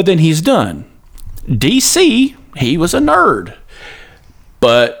 but then he's done. DC, he was a nerd,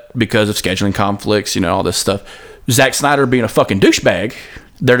 but because of scheduling conflicts, all this stuff, Zack Snyder being a fucking douchebag,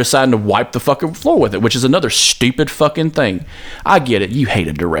 they're deciding to wipe the fucking floor with it, which is another stupid fucking thing. I get it. You hate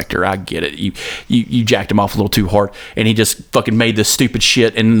a director. I get it. You jacked him off a little too hard, and he just fucking made this stupid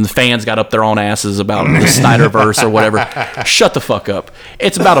shit, and the fans got up their own asses about the Snyderverse or whatever. Shut the fuck up.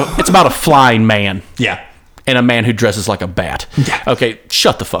 It's about a flying man. Yeah. And a man who dresses like a bat. Yeah. Okay,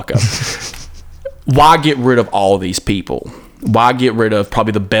 shut the fuck up. Why get rid of all these people? Why get rid of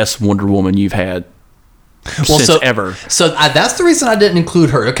probably the best Wonder Woman you've had since ever? So that's the reason I didn't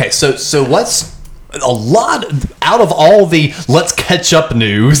include her. Okay, so what's a lot out of all the let's catch up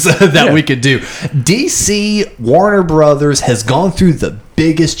news that we could do? DC Warner Brothers has gone through the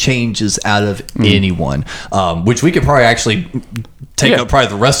biggest changes out of anyone, which we could probably actually take up probably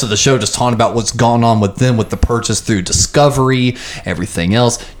the rest of the show just talking about what's gone on with them with the purchase through Discovery, everything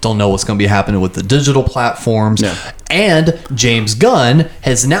else. Don't know what's going to be happening with the digital platforms. Yeah. And James Gunn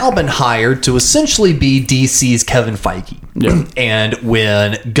has now been hired to essentially be DC's Kevin Feige. Yeah. And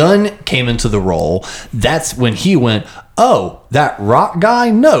when Gunn came into the role, that's when he went, oh, that Rock guy?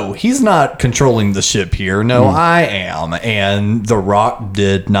 No, he's not controlling the ship here. No, I am. And the Rock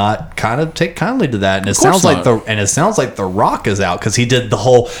did not kind of take kindly to that. And it sounds like the Rock is out because he did the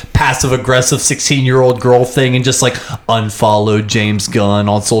whole passive aggressive 16-year-old girl thing and just like unfollowed James Gunn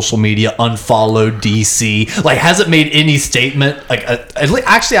on social media, unfollowed DC. Like hasn't made any statement. Like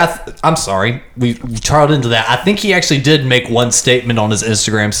actually, I'm sorry, we tried into that. I think he actually did make one statement on his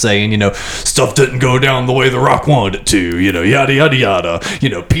Instagram saying, stuff didn't go down the way the Rock wanted it to. Yada yada yada.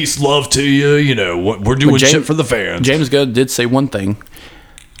 Peace, love to you. We're doing shit for the fans. James Gunn did say one thing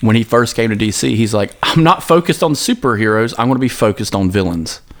when he first came to DC. He's like, I'm not focused on superheroes. I'm going to be focused on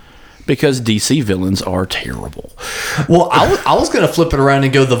villains because DC villains are terrible. Well, I was going to flip it around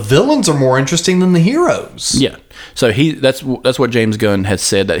and go, the villains are more interesting than the heroes. Yeah. So that's what James Gunn has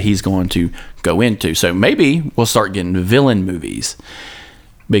said that he's going to go into. So maybe we'll start getting villain movies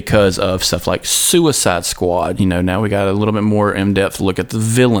because of stuff like Suicide Squad. Now we got a little bit more in-depth look at the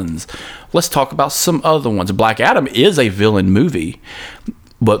villains. Let's talk about some other ones. Black Adam is a villain movie,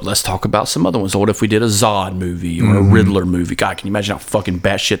 but let's talk about some other ones. What if we did a Zod movie or a Riddler movie? God, can you imagine how fucking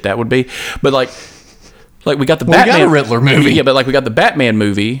batshit that would be? But like we got the Batman. We got a Riddler movie. Yeah, but we got the Batman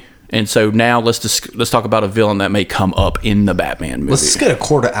movie. And so now let's talk about a villain that may come up in the Batman movie. Let's just get a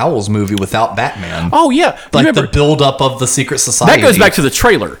Court of Owls movie without Batman. Oh, yeah. Like the build-up of the Secret Society. That goes back to the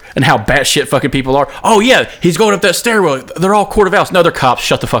trailer and how batshit fucking people are. Oh, yeah, he's going up that stairwell. They're all Court of Owls. No, they're cops.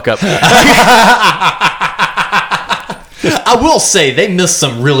 Shut the fuck up. I will say they missed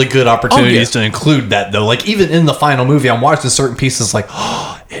some really good opportunities to include that, though. Like, even in the final movie, I'm watching certain pieces like,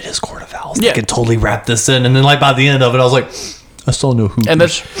 oh, it is Court of Owls. They can totally wrap this in. And then, like, by the end of it, I was like, I still know who. And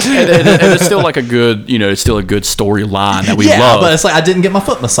it's still like a good, it's still a good storyline that we love. But it's like I didn't get my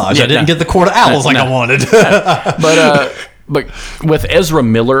foot massage. I didn't get the Court of Owls I wanted. But with Ezra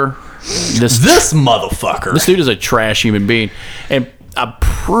Miller, this motherfucker, this dude is a trash human being, and I'm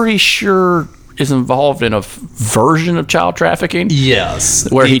pretty sure is involved in a version of child trafficking.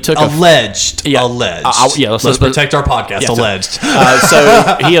 Yes, where he took alleged. Let's protect our podcast. Alleged.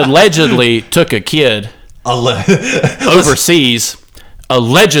 So he allegedly took a kid overseas.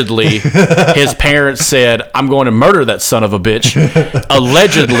 Allegedly, his parents said, I'm going to murder that son of a bitch.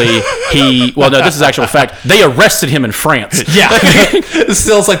 Allegedly, this is actual fact. They arrested him in France. Yeah. It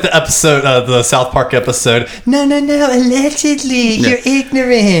feels like the episode, the South Park episode. No, allegedly. You're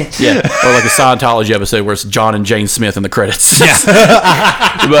ignorant. Yeah. Or like the Scientology episode where it's John and Jane Smith in the credits.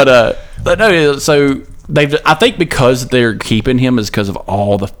 Yeah. But no, so I think because they're keeping him is because of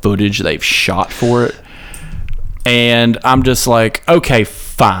all the footage they've shot for it. And I'm just like, okay,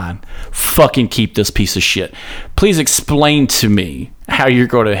 fine. Fucking keep this piece of shit. Please explain to me how you're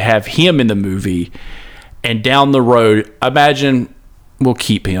going to have him in the movie. And down the road, imagine we'll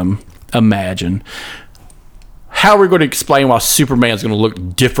keep him. Imagine. How are we going to explain why Superman's going to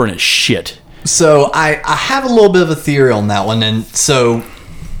look different as shit? So I have a little bit of a theory on that one. And so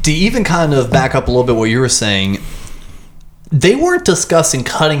to even kind of back up a little bit what you were saying, they weren't discussing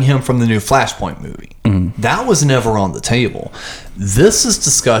cutting him from the new Flashpoint movie. Mm-hmm. That was never on the table. This is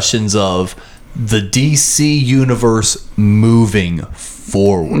discussions of the DC universe moving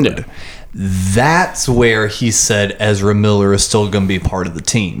forward. Yeah. That's where he said Ezra Miller is still going to be part of the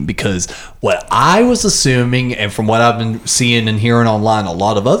team. Because what I was assuming, and from what I've been seeing and hearing online, a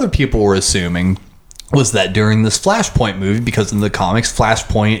lot of other people were assuming, was that during this Flashpoint movie, because in the comics,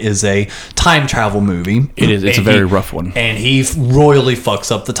 Flashpoint is a time travel movie. It is. It's a very rough one. And he royally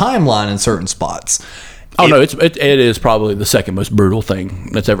fucks up the timeline in certain spots. It is probably the second most brutal thing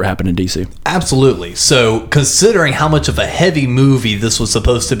that's ever happened in DC. Absolutely. So, considering how much of a heavy movie this was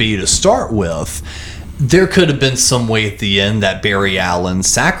supposed to be to start with, there could have been some way at the end that Barry Allen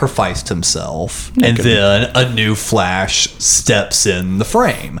sacrificed himself, and then a new Flash steps in the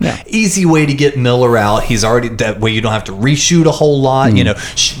frame. Yeah. Easy way to get Miller out. He's already, that way you don't have to reshoot a whole lot.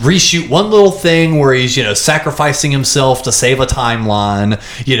 Reshoot one little thing where he's, sacrificing himself to save a timeline,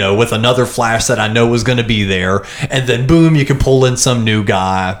 with another Flash that I know was going to be there. And then boom, you can pull in some new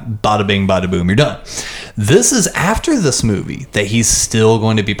guy. Bada bing, bada boom, you're done. This is after this movie that he's still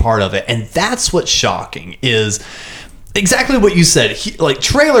going to be part of it. And that's what's shocking, is exactly what you said.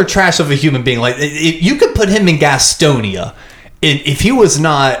 Trailer trash of a human being. Like, if you could put him in Gastonia, if he was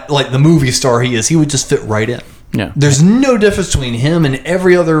not like the movie star he is, he would just fit right in. Yeah. There's no difference between him and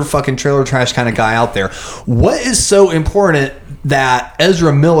every other fucking trailer trash kind of guy out there. What is so important that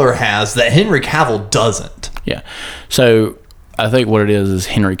Ezra Miller has that Henry Cavill doesn't? Yeah. So I think what it is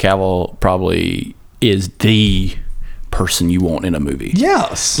Henry Cavill probably is the person you want in a movie.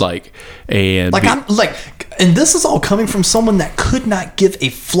 Yes. And this is all coming from someone that could not give a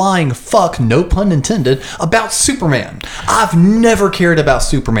flying fuck, no pun intended, about Superman. I've never cared about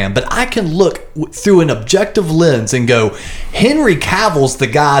Superman, but I can look through an objective lens and go, Henry Cavill's the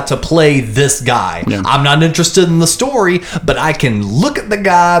guy to play this guy. Yeah. I'm not interested in the story, but I can look at the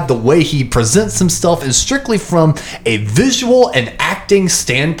guy, the way he presents himself, and strictly from a visual and acting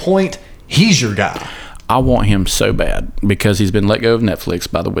standpoint, he's your guy. I want him so bad because he's been let go of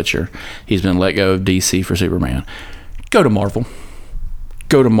Netflix by The Witcher. He's been let go of DC for Superman. Go to Marvel.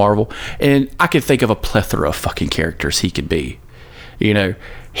 And I could think of a plethora of fucking characters he could be.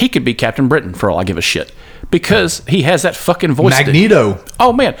 He could be Captain Britain for all I give a shit. Because he has that fucking voice. Magneto.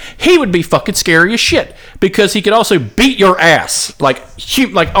 Oh, man. He would be fucking scary as shit. Because he could also beat your ass. Like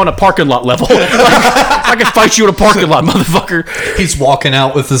on a parking lot level. I could fight you in a parking lot, motherfucker. He's walking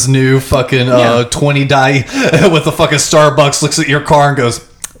out with his new fucking 20 die with a fucking Starbucks, looks at your car and goes,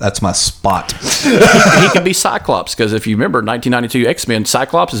 that's my spot. He could be Cyclops. Because if you remember 1992 X-Men,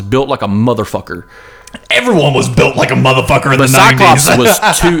 Cyclops is built like a motherfucker. Everyone was built like a motherfucker in the Cyclops 90s.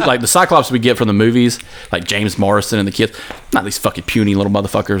 was too, like the Cyclops we get from the movies, like James Morrison and the kids, not these fucking puny little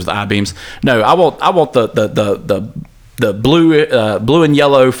motherfuckers with I-beams. No, I want the blue and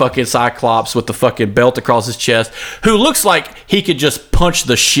yellow fucking Cyclops with the fucking belt across his chest, who looks like he could just punch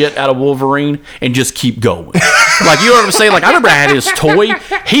the shit out of Wolverine and just keep going. Like, you know what I'm saying? Like, I remember I had his toy.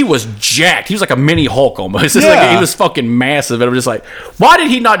 He was jacked. He was like a mini Hulk almost. It's like he was fucking massive. And I'm just like, why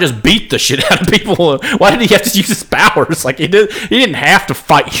did he not just beat the shit out of people? Why did he have to use his powers? Like, he didn't have to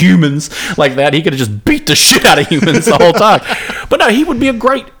fight humans like that. He could have just beat the shit out of humans the whole time. But no, he would be a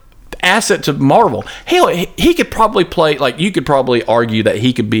great asset to Marvel. Hell, he could probably play, like, you could probably argue that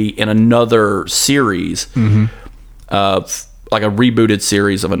he could be in another series of like a rebooted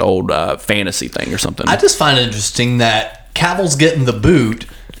series of an old fantasy thing or something. I just find it interesting that Cavill's getting the boot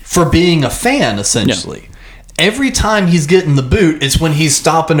for being a fan, essentially. Yeah. Every time he's getting the boot, it's when he's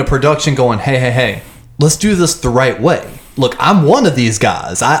stopping a production going, hey, let's do this the right way. Look, I'm one of these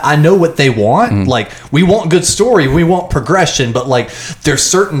guys. I know what they want. Like, we want good story. We want progression. But, like, there's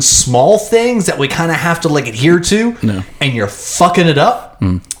certain small things that we kind of have to, like, adhere to. No. And you're fucking it up.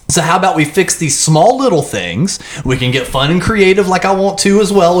 So how about we fix these small little things? We can get fun and creative like I want to as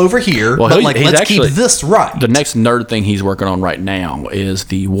well over here. Well, but, like, let's keep this right. The next nerd thing he's working on right now is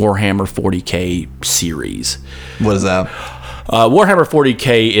the Warhammer 40K series. What is that? Warhammer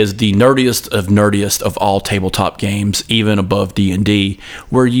 40K is the nerdiest of all tabletop games, even above D&D,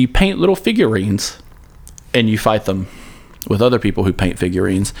 where you paint little figurines and you fight them with other people who paint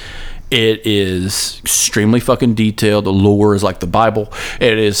figurines. It is extremely fucking detailed. The lore is like the Bible.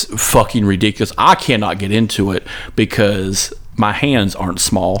 It is fucking ridiculous. I cannot get into it because my hands aren't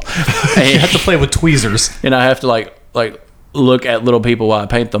small. And you have to play with tweezers. And I have to like look at little people while I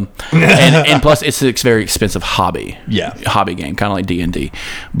paint them. And plus, it's a very expensive hobby. Yeah. Hobby game, kind of like D&D.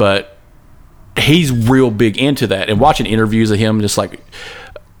 But he's real big into that. And watching interviews of him, just like,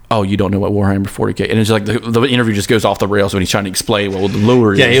 oh, you don't know what Warhammer 40K, and it's like the interview just goes off the rails when he's trying to explain what the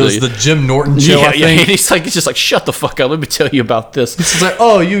lure is. Yeah, it was the Jim Norton show. I think. And it's just like, shut the fuck up. Let me tell you about this. It's like,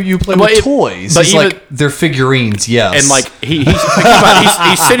 oh, you play with toys. But it's like they're figurines, yes. And like he's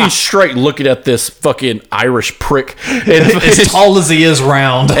sitting straight, looking at this fucking Irish prick, and as tall as he is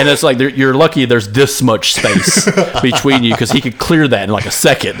round. And it's like you're lucky there's this much space between you because he could clear that in like a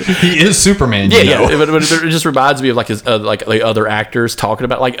second. He is Superman. Yeah. But it just reminds me of like his like the other actors talking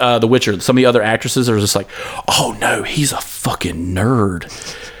about like. The Witcher, some of the other actresses are just like, oh no, he's a fucking nerd,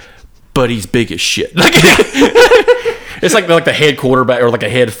 but he's big as shit. Like, it's like the head quarterback or like a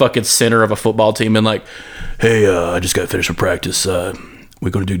head fucking center of a football team, and like, hey, I just got finished with practice. We're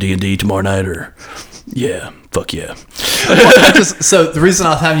gonna do D&D tomorrow night, or yeah, fuck yeah. So the reason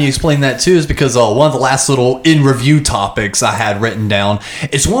I was having you explain that too is because one of the last little in review topics I had written down,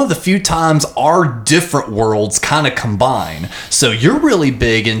 it's one of the few times our different worlds kind of combine. So you're really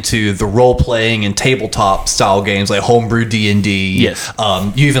big into the role playing and tabletop style games like homebrew D&D. Yes.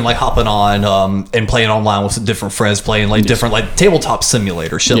 You even like hopping on and playing online with different friends, playing like different like tabletop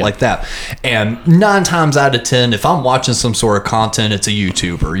simulator shit like that. And 9 times out of 10, if I'm watching some sort of content, it's a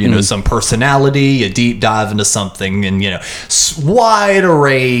YouTuber, you know, some personality, a deep dive into something, and you know, wide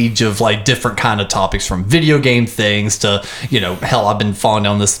range of like different kind of topics, from video game things to, you know, hell, I've been falling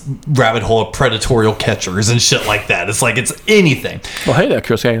down this rabbit hole of predatorial catchers and shit like that. It's like it's anything. Well, hey there,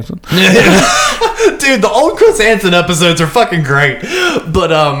 Chris Hansen. Dude, the old Chris Hansen episodes are fucking great.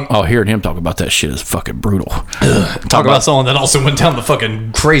 But hearing him talk about that shit is fucking brutal. Talk about someone that also went down the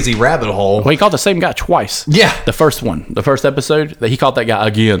fucking crazy rabbit hole. Well, he caught the same guy twice. Yeah. The first episode, that he caught that guy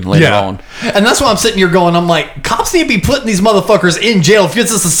again later on. And that's why I'm sitting here going, I'm like, cops need to be putting these motherfuckers in jail if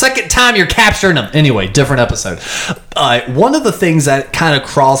this is the second time you're capturing them. Anyway, different episode. One of the things that kind of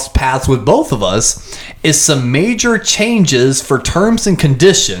crossed paths with both of us is some major changes for terms and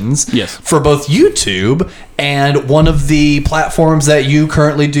conditions for both YouTube and one of the platforms that you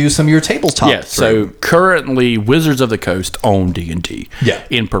currently do some of your tabletop. Yeah, so currently Wizards of the Coast own D&D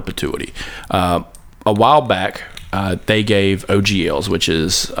in perpetuity. A while back, they gave OGLs, which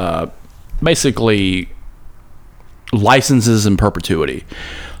is basically licenses in perpetuity.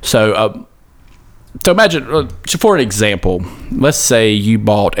 So imagine, for an example, let's say you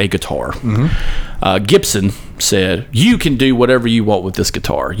bought a guitar. Gibson said, you can do whatever you want with this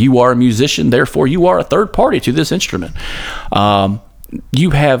guitar. You are a musician, therefore you are a third party to this instrument. You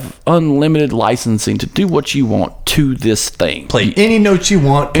have unlimited licensing to do what you want to this thing. Play any notes you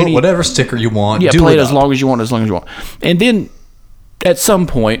want, put whatever sticker you want. Yeah, play it as long as you want, as long as you want. And then at some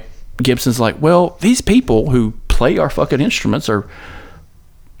point, Gibson's like, well, these people who play our fucking instruments are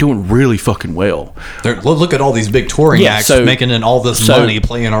doing really fucking well. Look at all these big touring acts making in all this money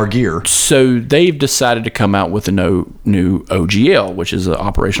playing our gear. So they've decided to come out with a new OGL, which is an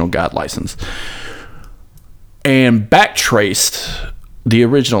operational guide license, and backtraced the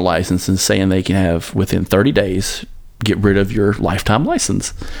original license and saying they can have, within 30 days, get rid of your lifetime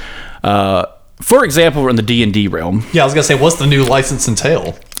license. For example, in the D&D realm. Yeah, I was going to say, what's the new license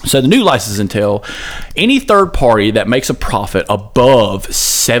entail? So the new license entail any third party that makes a profit above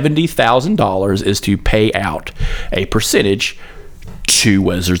 $70,000 is to pay out a percentage to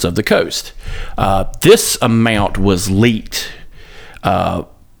Wizards of the Coast. This amount was leaked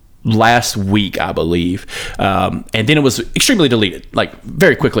last week, I believe, and then it was extremely deleted, like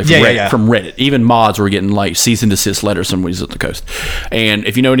very quickly from Reddit. Even mods were getting like cease and desist letters from Wizards of the Coast. And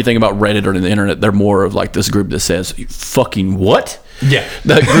if you know anything about Reddit or the internet, they're more of like this group that says, "Fucking what?" Yeah,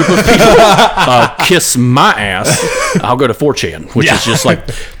 that group of people kiss my ass. I'll go to 4chan, which is just like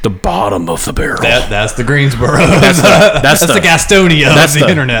the bottom of the barrel. That's the Greensboro. That's the Gastonia. That's the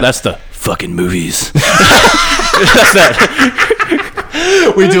internet. That's the fucking movies. That's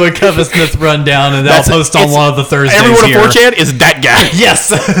that. We do a Kevin Smith rundown, and I'll post on one of the Thursdays. Everyone on 4chan is that guy. Yes.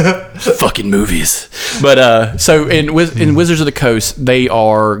 Fucking movies. But so in Wizards of the Coast, they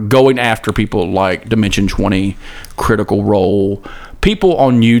are going after people like Dimension 20, Critical Role, people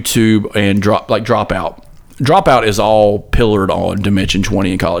on YouTube, and Dropout. Dropout is all pillared on Dimension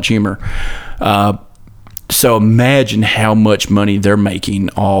 20 and College Humor. So imagine how much money they're making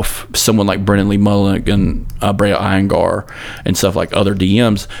off someone like Brennan Lee Mulligan, Brea Iyengar, and stuff like other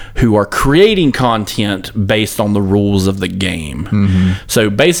DMs who are creating content based on the rules of the game. So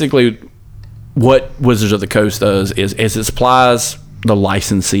basically what Wizards of the Coast does is it supplies the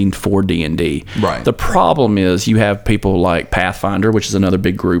licensing for D&D. Right. The problem is you have people like Pathfinder, which is another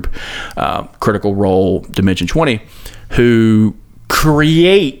big group, Critical Role, Dimension 20, who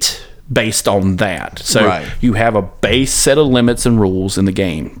create based on that. So you have a base set of limits and rules in the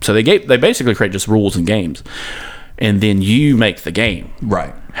game. So they basically create just rules and games, and then you make the game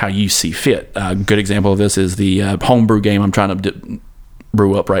how you see fit. A good example of this is the homebrew game I'm trying to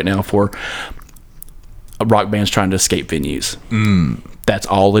brew up right now for rock bands trying to escape venues. That's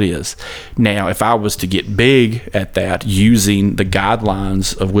all it is. Now, if I was to get big at that using the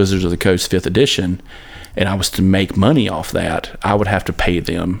guidelines of Wizards of the Coast 5th edition, and I was to make money off that, I would have to pay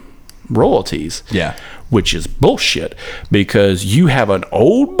them royalties, which is bullshit, because you have an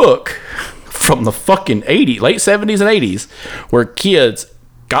old book from the fucking late 70s and 80s where kids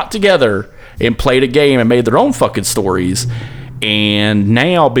got together and played a game and made their own fucking stories. And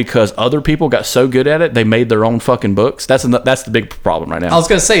now, because other people got so good at it, they made their own fucking books. That's the big problem right now. I was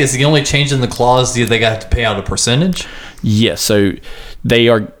going to say, is the only change in the clause they got to pay out a percentage? Yes. So they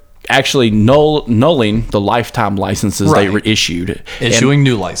are actually nulling the lifetime licenses they reissued. Issuing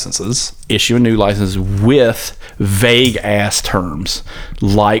new licenses. Issuing new licenses with vague ass terms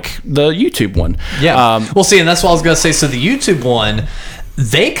like the YouTube one. Yeah. Well, see, and that's what I was going to say. So the YouTube one,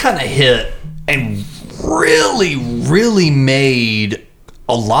 they kind of hit and really made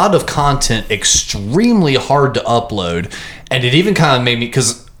a lot of content extremely hard to upload. And it even kind of made me,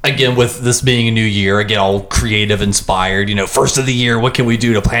 because again, with this being a new year, I get all creative inspired, first of the year, what can we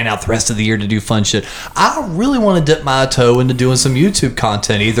do to plan out the rest of the year to do fun shit? I really want to dip my toe into doing some YouTube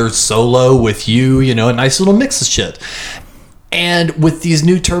content, either solo with you, a nice little mix of shit. And with these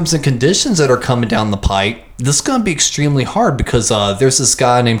new terms and conditions that are coming down the pipe, this is going to be extremely hard, because there's this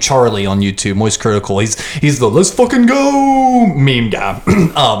guy named Charlie on YouTube, Moist Critical. He's the let's fucking go meme guy.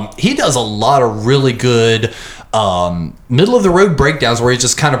 He does a lot of really good middle of the road breakdowns where he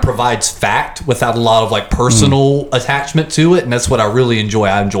just kind of provides fact without a lot of like personal attachment to it. And that's what I really enjoy.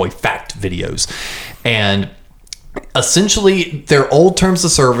 I enjoy fact videos. And essentially their old terms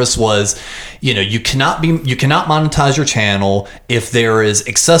of service was, you cannot monetize your channel if there is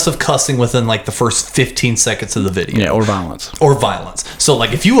excessive cussing within like the first 15 seconds of the video. Yeah, or violence. So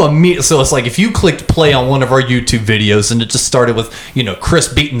like if you clicked play on one of our YouTube videos and it just started with, Chris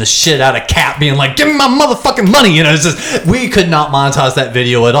beating the shit out of Cat being like, give me my motherfucking money, it's just, we could not monetize that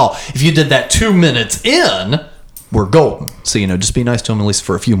video at all. If you did that 2 minutes in, we're golden. So, just be nice to him at least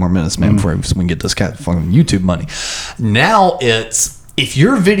for a few more minutes, man, before we can get this cat fucking YouTube money. Now it's, if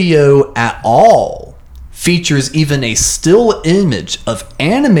your video at all features even a still image of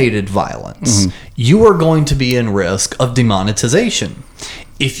animated violence, you are going to be in risk of demonetization.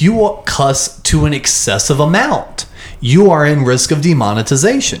 If you cuss to an excessive amount, you are in risk of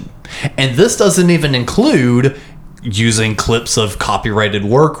demonetization. And this doesn't even include using clips of copyrighted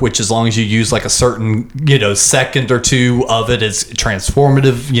work, which as long as you use like a certain, second or two of it is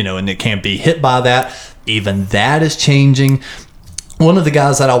transformative, and it can't be hit by that. Even that is changing. One of the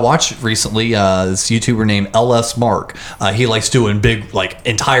guys that I watched recently, this YouTuber named LS Mark, he likes doing big, like,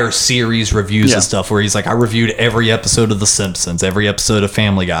 entire series reviews and stuff, where he's like, I reviewed every episode of The Simpsons, every episode of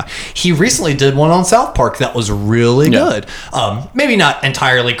Family Guy. He recently did one on South Park that was really good. Maybe not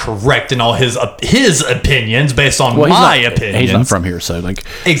entirely correct in all his opinions based on my opinions. He's not from here, so like...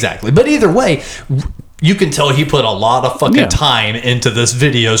 Exactly. But either way... You can tell he put a lot of fucking time into this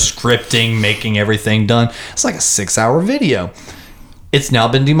video, scripting, making everything done. It's like a 6-hour video. It's now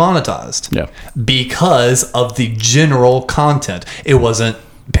been demonetized because of the general content. It wasn't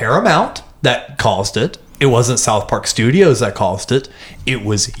Paramount that caused it. It wasn't South Park Studios that caused it. It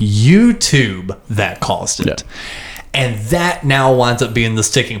was YouTube that caused it. And that now winds up being the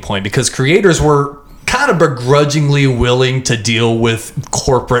sticking point, because creators were kind of begrudgingly willing to deal with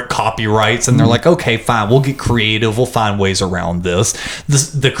corporate copyrights, and they're like, okay, fine, we'll get creative, we'll find ways around this.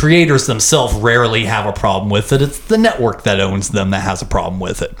 The creators themselves rarely have a problem with it. It's the network that owns them that has a problem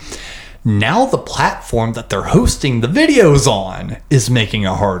with it. Now the platform that they're hosting the videos on is making it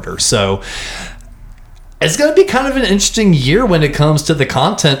harder. So it's going to be kind of an interesting year when it comes to the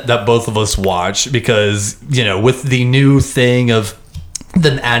content that both of us watch, because, with the new thing of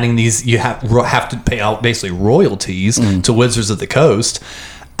them adding these, you have to pay out basically royalties to Wizards of the Coast.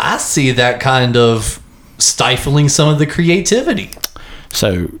 I see that kind of stifling some of the creativity.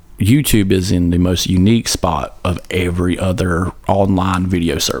 So YouTube is in the most unique spot of every other online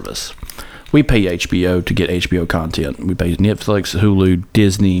video service. We pay HBO to get HBO content. We pay Netflix, Hulu,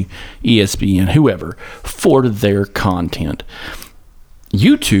 Disney, ESPN, whoever, for their content.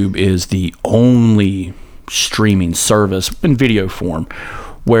 YouTube is the only streaming service in video form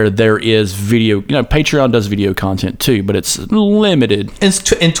where there is video. Patreon does video content too, but it's limited.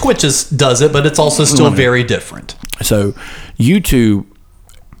 And Twitch does it, but it's also still very different. So YouTube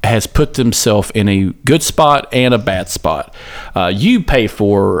has put themselves in a good spot and a bad spot. You pay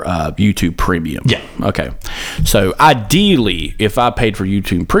for YouTube Premium. Yeah. Okay. So ideally, if I paid for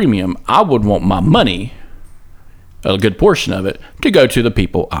YouTube Premium, I would want my money, a good portion of it, to go to the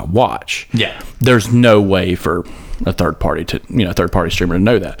people I watch. Yeah. There's no way for a third party streamer to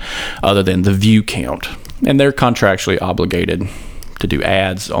know that, other than the view count. And they're contractually obligated to do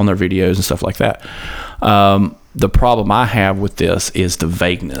ads on their videos and stuff like that. The problem I have with this is the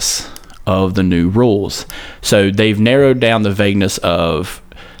vagueness of the new rules. So they've narrowed down the vagueness of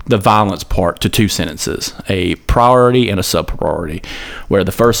the violence part to 2 sentences, a priority and a sub-priority, where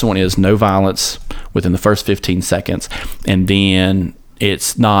the first one is no violence within the first 15 seconds, and then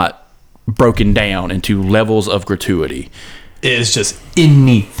it's not broken down into levels of gratuity. It's just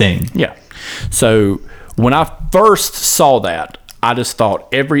anything. Yeah. So when I first saw that, I just thought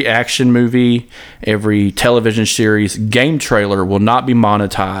every action movie, every television series, game trailer will not be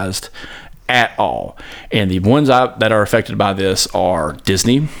monetized at all. And the ones that are affected by this are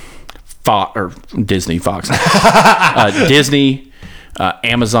Disney, Fox, Disney,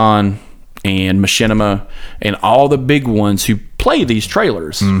 Amazon, and Machinima, and all the big ones who play these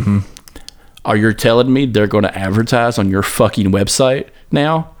trailers. Mm-hmm. Are you telling me they're going to advertise on your fucking website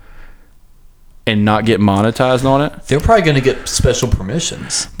now and not get monetized on it? They're probably going to get special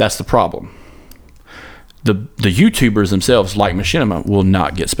permissions. That's the problem. The YouTubers themselves, like Machinima, will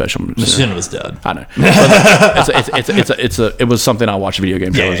not get special. Machinima's dead. I know. It was something I watched video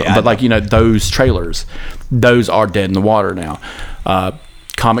game trailers on. Yeah, But like, you know, those trailers, those are dead in the water now.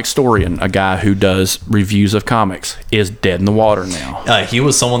 Comic Storian, a guy who does reviews of comics, is dead in the water now. He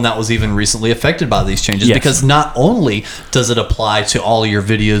was someone that was even recently affected by these changes, Yes. because not only does it apply to all your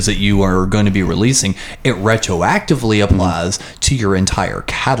videos that you are going to be releasing, it retroactively applies to your entire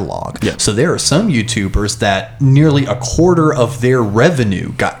catalog. Yeah. So there are some YouTubers that nearly a quarter of their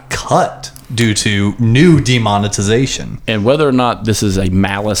revenue got cut due to new demonetization. And whether or not this is a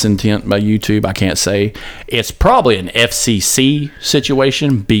malice intent by YouTube, I can't say. It's probably an FCC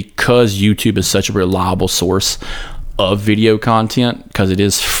situation because YouTube is such a reliable source of video content because it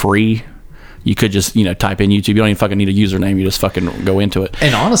is free. You could just, type in YouTube. You don't even fucking need a username. You just fucking go into it.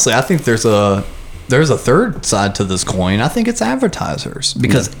 And honestly, I think there's a third side to this coin. I think it's advertisers,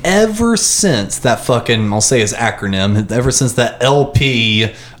 because ever since that fucking, I'll say his acronym, ever since that LP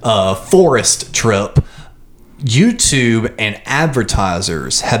forest trip, YouTube and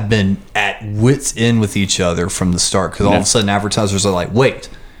advertisers have been at wits end with each other from the start, because all of a sudden advertisers are like, wait,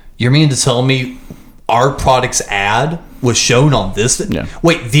 you're meaning to tell me our product's ad was shown on this? Yeah.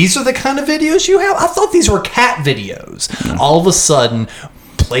 Wait, these are the kind of videos you have? I thought these were cat videos. All of a sudden,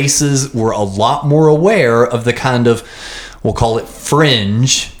 places were a lot more aware of the kind of, we'll call it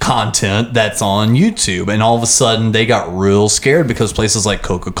fringe content that's on YouTube. And all of a sudden they got real scared because places like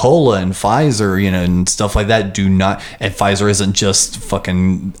Coca-Cola and Pfizer, and stuff like that do not, and Pfizer isn't just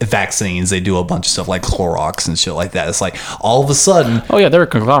fucking vaccines. They do a bunch of stuff like Clorox and shit like that. It's like all of a sudden. Oh yeah, they're a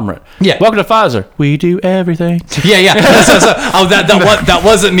conglomerate. Yeah. Welcome to Pfizer. We do everything. Yeah. That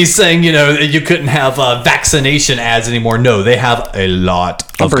wasn't me saying, you couldn't have vaccination ads anymore. No, they have a lot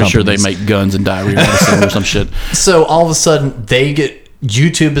of I'm pretty sure they companies. make guns and diarrhea medicine or some shit. So all of a sudden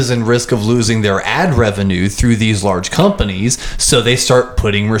YouTube is in risk of losing their ad revenue through these large companies, so they start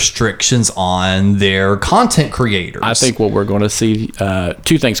putting restrictions on their content creators. I think what we're going to see,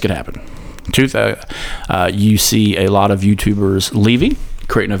 two things could happen. You see a lot of YouTubers leaving,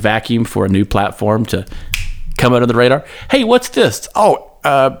 creating a vacuum for a new platform to come under the radar. Hey, what's this? Oh,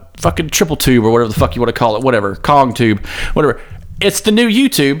 fucking Triple Tube or whatever the fuck you want to call it, whatever, Kong Tube, whatever. It's the new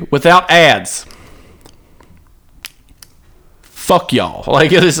YouTube without ads. Fuck y'all.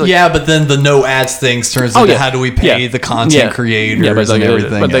 Yeah, but then the no ads things turns into how do we pay the content creators and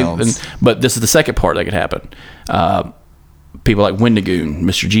everything else. But this is the second part that could happen. People like Wendigoon,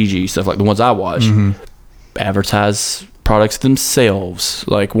 Mr. Gigi, stuff like the ones I watch, advertise products themselves.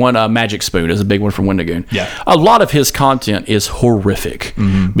 Like one, Magic Spoon is a big one from Wendigoon. Yeah. A lot of his content is horrific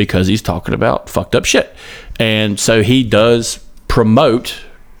because he's talking about fucked up shit. And so he does promote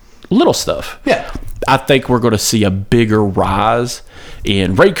little stuff. Yeah. I think we're going to see a bigger rise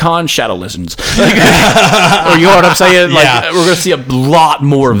in Raycon Shadow Legends. Or you know what I'm saying? Yeah. We're going to see a lot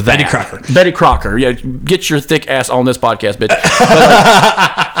more of that. Betty Crocker. Yeah, get your thick ass on this podcast, bitch.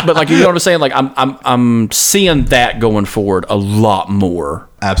 But you know what I'm saying? Like I'm seeing that going forward a lot more.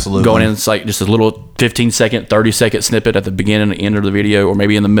 Absolutely. Going in, it's like just a little 15-second, 30-second snippet at the beginning and end of the video, or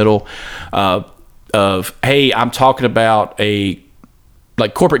maybe in the middle of, hey, I'm talking about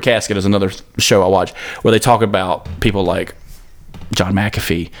like Corporate Casket is another show I watch where they talk about people like John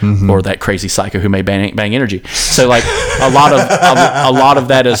McAfee or that crazy psycho who made Bang Energy. So like a lot of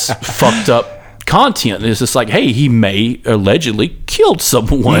that is fucked up content. It's just like, hey, he may allegedly killed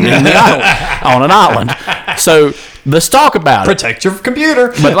someone on an island. So let's talk about Protect your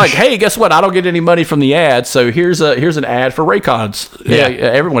computer. But like, hey, guess what? I don't get any money from the ad, so here's an ad for Raycons. Yeah,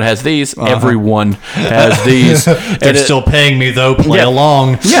 everyone has these. Everyone has these. They're still paying me though. Play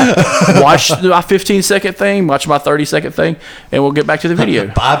along. Yeah. Watch my 15-second thing. Watch my 30-second thing, and we'll get back to the video.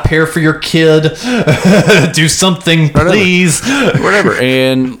 Buy a pair for your kid. Do something, please. Whatever.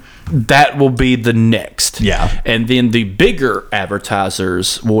 And that will be the next. Yeah. And then the bigger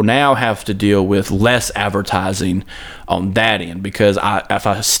advertisers will now have to deal with less advertising on that end, because if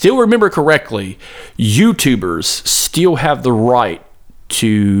I still remember correctly, YouTubers still have the right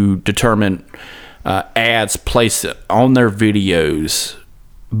to determine ads placed on their videos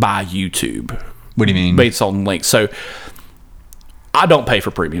by YouTube. What do you mean? Based on links. So I don't pay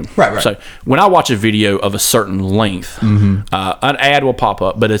for premium. Right. So when I watch a video of a certain length, an ad will pop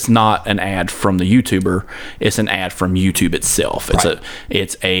up, but it's not an ad from the YouTuber. It's an ad from YouTube itself.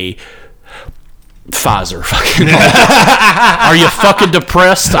 It's a Pfizer fucking. Are you fucking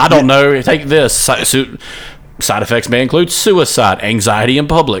depressed? I don't know. Take this. Side effects may include suicide, anxiety in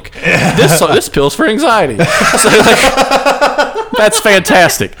public. This pill's for anxiety. So that's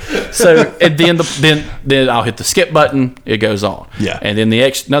fantastic. So and then I'll hit the skip button. It goes on. Yeah. And then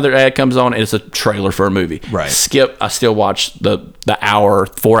another ad comes on. And it's a trailer for a movie. Right. Skip. I still watch the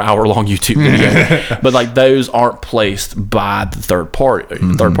 4-hour long YouTube video, but like those aren't placed by the third party.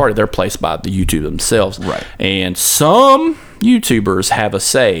 They're placed by the YouTube themselves. Right. And some YouTubers have a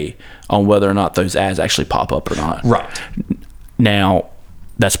say on whether or not those ads actually pop up or not. Right. Now,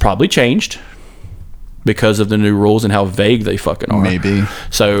 that's probably changed because of the new rules and how vague they fucking are. Maybe.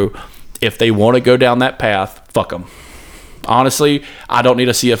 So, if they want to go down that path, fuck them. Honestly, I don't need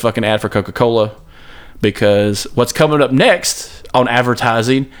to see a fucking ad for Coca-Cola because what's coming up next on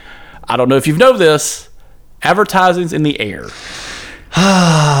advertising, I don't know if you've known this, advertising's in the air.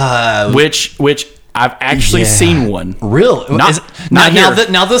 which I've actually seen one. Really?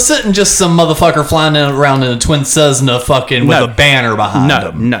 Now this isn't just some motherfucker flying around in a twin Cessna fucking with a banner behind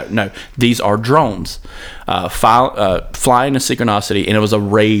him. No. These are drones flying in synchronicity, and it was a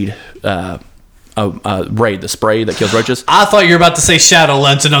raid. Raid, the spray that kills roaches. I thought you were about to say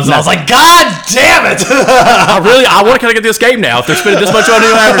Shadowlands, and I was like, God damn it! I want to get this game now. If they're spending this much on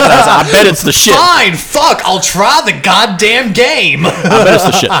new advertising, I bet it's the shit. Fine, fuck, I'll try the goddamn game. I bet it's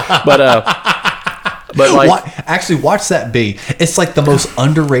the shit. But like, actually, watch that be. It's like the most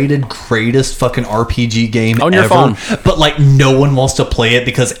underrated, greatest fucking RPG game on your ever. phone. But like, no one wants to play it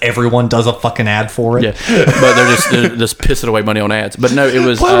because everyone does a fucking ad for it. Yeah, but they're just pissing away money on ads. But no, it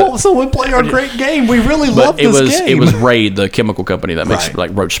was. Why won't someone play our great game? We really love this game. It was Raid, the chemical company that makes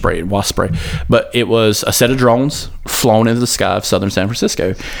like roach spray and wasp spray. But it was a set of drones flown into the sky of southern San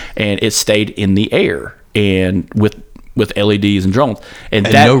Francisco, and it stayed in the air and with LEDs and drones. And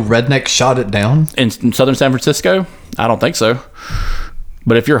that, no redneck shot it down? In southern San Francisco? I don't think so.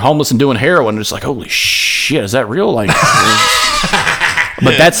 But if you're homeless and doing heroin, it's like, holy shit, is that real? Like,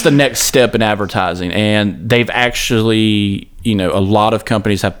 but that's the next step in advertising. And they've actually, a lot of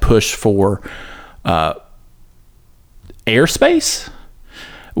companies have pushed for airspace,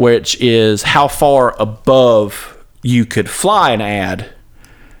 which is how far above you could fly an ad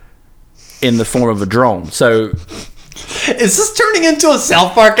in the form of a drone. So, is this turning into a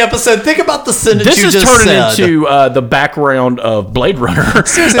South Park episode? Think about the sentence this you is just turning said. into the background of Blade Runner.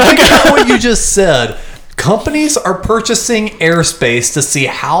 Seriously, think about what you just said. Companies are purchasing airspace to see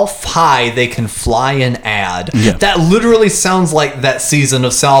how high they can fly an ad. Yeah. That literally sounds like that season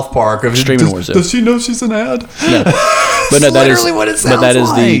of South Park. Of Streaming Wars. Does she know she's an ad? No. But no, that literally is what it sounds but that is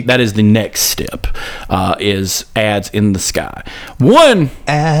like. that is the next step. Is ads in the sky. One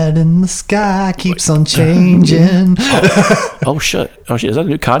ad in the sky keeps on changing. Oh shit! Is that a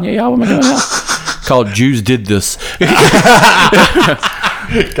new Kanye album coming out? Called "Jews Did This."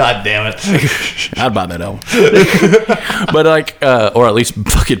 God damn it! I'd buy that album. But like, or at least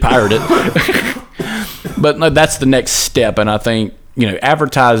fucking pirate it. But no, that's the next step, and I think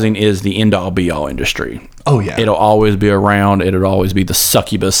advertising is the end all be all industry. Oh yeah, it'll always be around. It'll always be the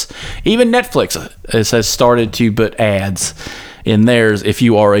succubus. Even Netflix has started to put ads in theirs if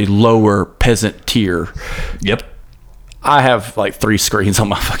you are a lower peasant tier. Yep. I have like 3 screens on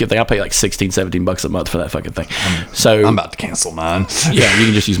my fucking thing. I pay like $16-17 a month for that fucking thing. So I'm about to cancel mine. Yeah, you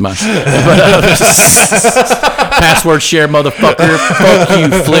can just use mine. But, password share, motherfucker. Fuck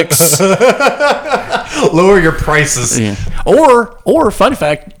you, Flicks. Lower your prices. Yeah. Or fun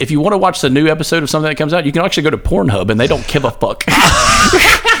fact, if you want to watch the new episode of something that comes out, you can actually go to Pornhub and they don't give a fuck.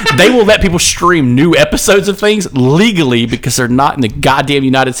 They will let people stream new episodes of things legally because they're not in the goddamn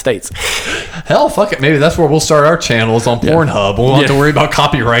United States. Hell, fuck it. Maybe that's where we'll start our channels on Pornhub. We won't have to worry about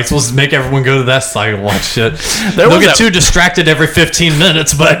copyrights. We'll just make everyone go to that site and watch shit. They'll get too distracted every 15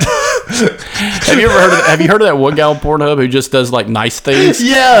 minutes, but... Have you heard of that one guy on Pornhub who just does like nice things?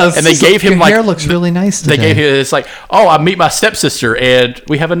 Yes. And they gave him your like... hair looks really nice today. They gave him... It's like, oh, I meet my stepsister and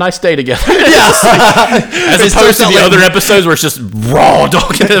we have a nice day together. Yeah. As opposed to the other episodes where it's just raw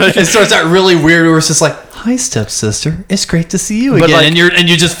dog. It starts out really weird where it's just like, hi, stepsister. It's great to see you again. Like, and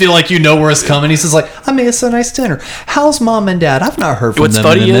you just feel like you know where it's coming. He's just like, I made us a nice dinner. How's mom and dad? I've not heard from them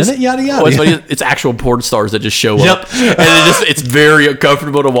in a minute. Yada, yada. What's funny is it's actual porn stars that just show up. And it's very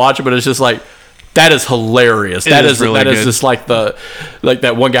uncomfortable to watch, but it's just like, That is hilarious. That is really good. just like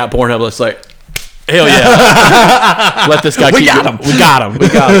that one guy at Pornhub that's like, hell yeah. Let this guy We got him. We got him.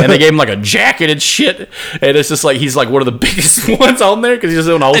 And they gave him like a jacket and shit. And it's just like, he's like one of the biggest ones on there because he's just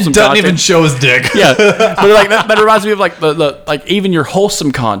doing wholesome It doesn't content. even show his dick. Yeah. But like that reminds me of like the like even your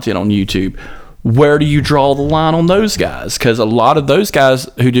wholesome content on YouTube. Where do you draw the line on those guys? Because a lot of those guys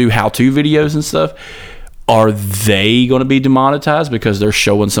who do how-to videos and stuff, are they going to be demonetized because they're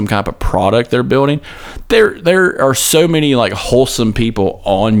showing some kind of product they're building? There are so many like wholesome people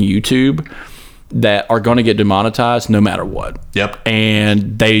on YouTube that are going to get demonetized no matter what. Yep.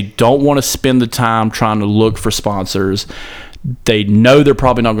 And they don't want to spend the time trying to look for sponsors. They know they're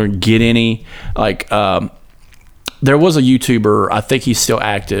probably not going to get any. Like, there was a YouTuber, I think he's still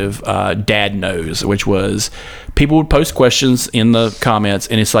active, Dad Knows, which was people would post questions in the comments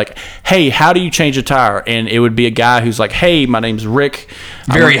and it's like, hey, how do you change a tire? And it would be a guy who's like, hey, my name's Rick.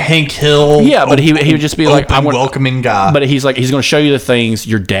 Very Hank Hill. Yeah, but he would just be like, open, welcoming guy. But he's like, he's going to show you the things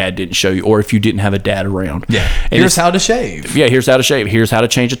your dad didn't show you, or if you didn't have a dad around. Yeah. And Here's how to shave. Yeah, here's how to shave. Here's how to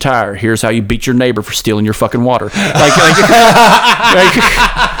change a tire. Here's how you beat your neighbor for stealing your fucking water. Like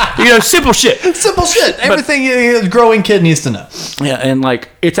you know, simple shit. Simple shit. Everything a growing kid needs to know. Yeah, and like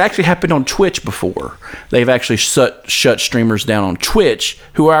it's actually happened on Twitch before. They've actually shut streamers down on Twitch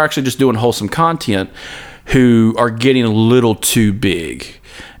who are actually just doing wholesome content, who are getting a little too big.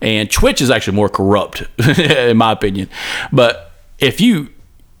 And Twitch is actually more corrupt, in my opinion. But if you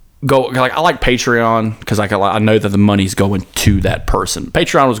go, like, I like Patreon because I know that the money's going to that person.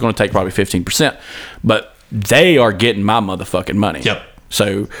 Patreon was going to take probably 15%, but they are getting my motherfucking money. Yep.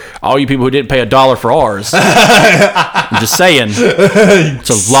 So all you people who didn't pay $1 for ours, I'm just saying, it's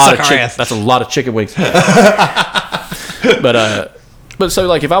a lot of that's a lot of chicken wings. But so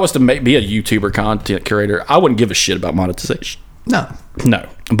like if I was to be a YouTuber content curator, I wouldn't give a shit about monetization. No.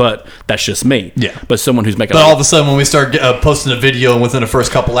 But that's just me. Yeah. But someone who's making. But all of a sudden, when we start posting a video, and within the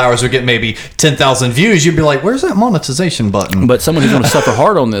first couple hours we get maybe 10,000 views, you'd be like, "Where's that monetization button?" But someone who's going to suffer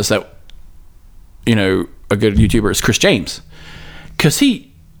hard on this, that a good YouTuber is Chris James, because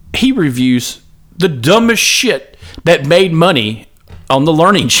he reviews the dumbest shit that made money on the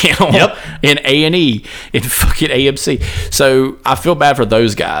Learning Channel. Yep. In A&E, in fucking AMC. So I feel bad for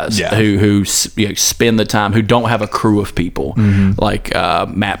those guys who spend the time, who don't have a crew of people, like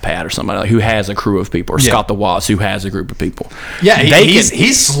Matt Pat or somebody who has a crew of people, or Scott the Woz who has a group of people. Yeah,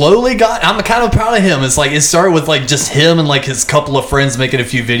 he's slowly got. I'm kind of proud of him. It's like it started with like just him and like his couple of friends making a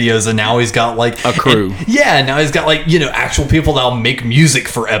few videos, and now he's got like a crew. Now he's got like actual people that'll make music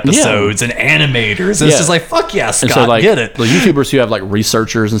for episodes and animators. And it's just like fuck yeah, Scott, and so, like, get it. The YouTubers who have like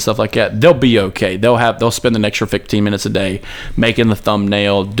researchers and stuff like that, they'll be okay. They'll spend an extra 15 minutes a day making the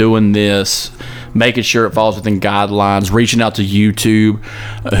thumbnail, doing this, making sure it falls within guidelines, reaching out to YouTube,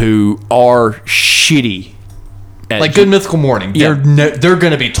 who are shitty. Like Good Mythical Morning, they're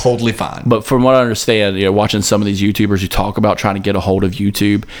going to be totally fine. But from what I understand, watching some of these YouTubers who talk about trying to get a hold of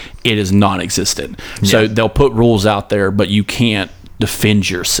YouTube, it is non-existent. So they'll put rules out there, but you can't defend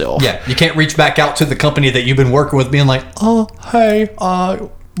yourself. Yeah, you can't reach back out to the company that you've been working with, being like, "Oh, hey,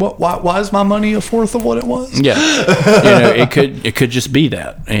 why is my money a fourth of what it was?" Yeah, it could just be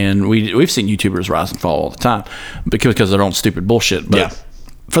that, and we've seen YouTubers rise and fall all the time because of their own stupid bullshit. But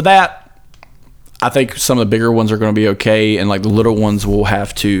for that, I think some of the bigger ones are going to be okay, and like the little ones will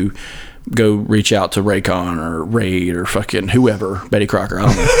have to go reach out to Raycon or Raid or fucking whoever, Betty Crocker, I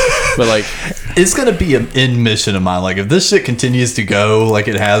don't know. But like, it's gonna be an end mission of mine. Like, if this shit continues to go like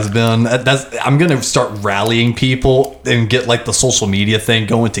it has been, I'm gonna start rallying people and get like the social media thing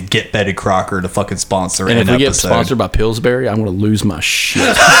going to get Betty Crocker to fucking sponsor an and if we episode. get sponsored by Pillsbury, I'm gonna lose my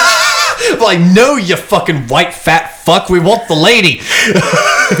shit. Like, no, you fucking white fat fuck, we want the lady.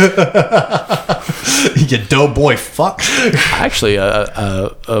 You doughboy fuck. Actually,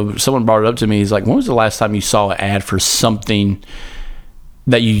 someone brought it up to me. He's like, when was the last time you saw an ad for something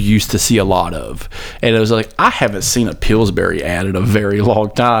that you used to see a lot of? And it was like, I haven't seen a Pillsbury ad in a very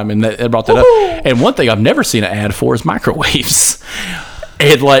long time. And they brought that up. And one thing I've never seen an ad for is microwaves.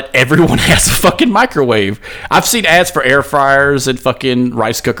 And like, everyone has a fucking microwave. I've seen ads for air fryers and fucking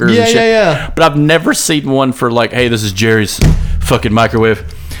rice cookers and shit. Yeah. But I've never seen one for like, hey, this is Jerry's fucking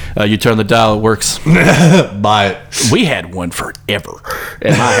microwave. You turn the dial, it works. Buy it. We had one forever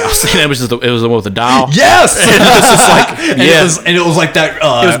in my house. And it was the one with the dial. Yes. And it was just like, and it was like that.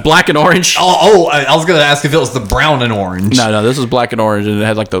 it was black and orange. I was gonna ask if it was the brown and orange. No, this was black and orange, and it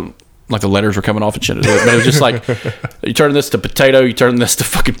had like the letters were coming off and shit. But it was just like, you turn this to potato, you turn this to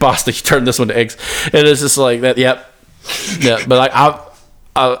fucking pasta, you turn this one to eggs, and it's just like that. Yep. Yeah, but like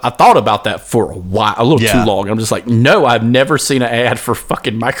I thought about that for a while, a little Yeah. too long. I'm just like, no, I've never seen an ad for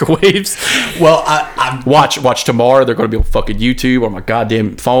fucking microwaves. Well, I'm Watch tomorrow. They're going to be on fucking YouTube or my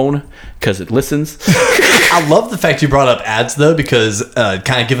goddamn phone because it listens. I love the fact you brought up ads though, because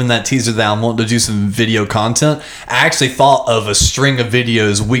kind of given that teaser that I'm wanting to do some video content, I actually thought of a string of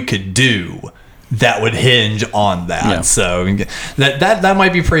videos we could do that would hinge on that. Yeah. So that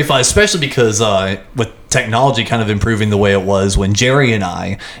might be pretty fun, especially because with technology kind of improving the way it was when Jerry and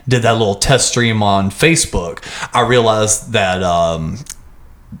I did that little test stream on Facebook, I realized that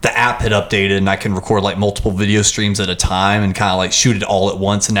the app had updated and I can record like multiple video streams at a time and kind of like shoot it all at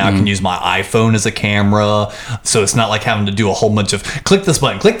once. And now I can use my iPhone as a camera. So it's not like having to do a whole bunch of click this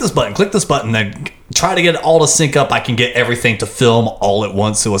button, click this button, click this button, then try to get it all to sync up. I can get everything to film all at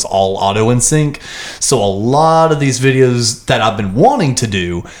once. So it's all auto in sync. So a lot of these videos that I've been wanting to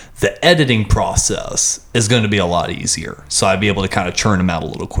do, the editing process is going to be a lot easier. So I'd be able to kind of churn them out a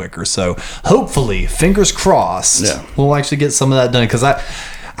little quicker. So hopefully, fingers crossed, we'll actually get some of that done. Because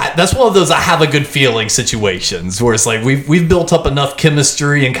that's one of those I have a good feeling situations where it's like we've built up enough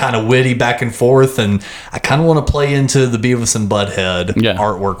chemistry and kind of witty back and forth, and I kind of want to play into the Beavis and Butthead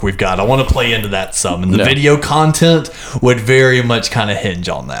artwork we've got. I want to play into that some, and the video content would very much kind of hinge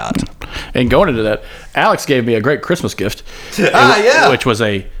on that. And going into that, Alex gave me a great Christmas gift. Which was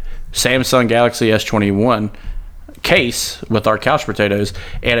a Samsung Galaxy S21 case with our couch potatoes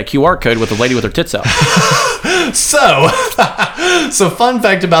and a QR code with a lady with her tits out. So fun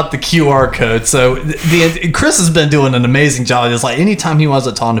fact about the QR code. So Chris has been doing an amazing job. It's like anytime he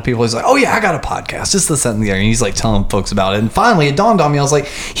wasn't talking to people, he's like, oh yeah, I got a podcast, just this, that, and the other. And he's like telling folks about it. And finally it dawned on me, I was like,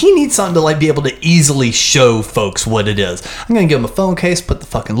 he needs something to like be able to easily show folks what it is. I'm going to give him a phone case, put the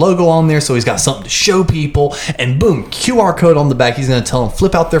fucking logo on there so he's got something to show people, and boom, QR code on the back. He's going to tell them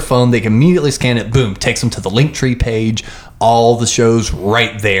flip out their phone. They can immediately scan it. Boom, takes them to the Linktree page. All the shows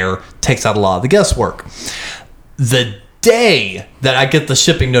right there. Takes out a lot of the guesswork. The day that I get the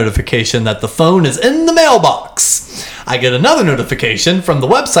shipping notification that the phone is in the mailbox, I get another notification from the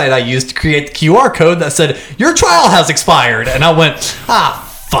website I used to create the QR code that said, your trial has expired. And I went,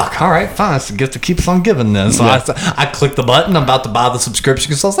 fuck, all right, fine. It's a gift that keeps on giving then. So I clicked the button. I'm about to buy the subscription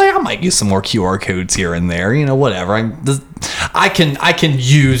because I was like, I might use some more QR codes here and there. You know, whatever. I can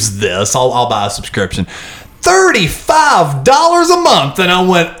use this. I'll buy a subscription. $35 a month. And I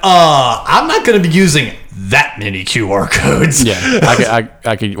went, I'm not going to be using that many QR codes. Yeah,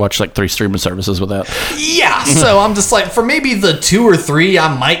 I could watch like 3 streaming services with that. Yeah, so I'm just like, for maybe the 2 or 3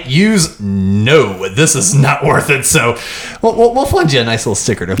 I might use, no, this is not worth it. So we'll find you a nice little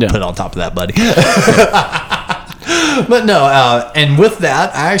sticker to put on top of that, buddy. But no, and with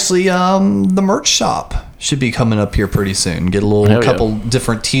that, actually, the merch shop should be coming up here pretty soon. Get a couple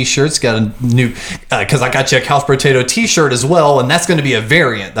different t-shirts. Got a new, because I got you a couch potato t-shirt as well, and that's going to be a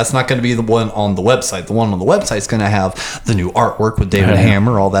variant. That's not going to be the one on the website. The one on the website is going to have the new artwork with David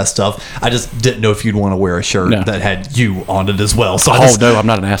Hammer, all that stuff. I just didn't know if you'd want to wear a shirt that had you on it as well. So no, I'm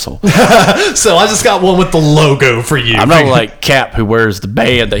not an asshole. So I just got one with the logo for you. I'm not like Cap, who wears the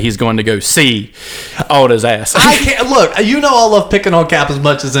band that he's going to go see on his ass. I can't look. You know I love picking on Cap as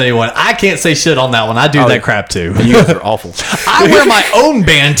much as anyone. I can't say shit on that one. I do that crap too. You guys are awful. I wear my own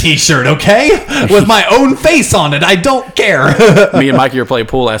band t-shirt, okay, with my own face on it. I don't care. Me and Mikey were playing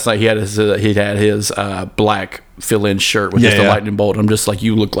pool last night. He had his black fill-in shirt with just a lightning bolt. I'm just like,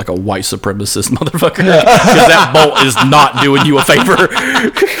 you look like a white supremacist motherfucker, because that bolt is not doing you a favor.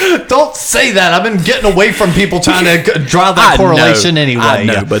 Don't say that. I've been getting away from people trying to draw that correlation anyway. I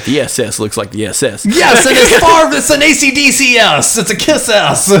know, but the SS looks like the SS. Yes, and it's an AC/DC-S. It's a Kiss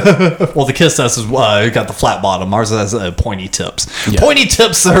S. Well, the Kiss S is got the flat bottom. Ours has pointy tips. Yeah. Pointy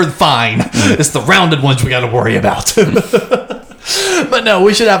tips are fine. It's the rounded ones we got to worry about. But no,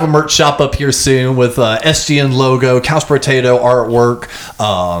 we should have a merch shop up here soon with SGN logo, couch potato artwork,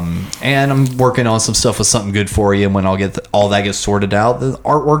 and I'm working on some stuff with Something Good For You. And when I'll get all that gets sorted out, the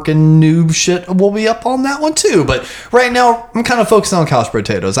artwork and new shit will be up on that one too. But right now, I'm kind of focusing on couch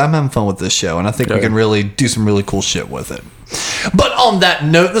potatoes. I'm having fun with this show, and I think we can really do some really cool shit with it. But on that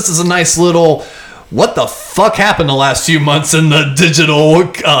note, this is a nice little what the fuck happened the last few months in the digital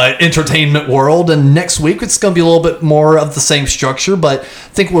entertainment world. And next week, it's going to be a little bit more of the same structure, but I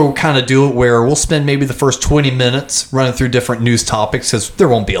think we'll kind of do it where we'll spend maybe the first 20 minutes running through different news topics, because there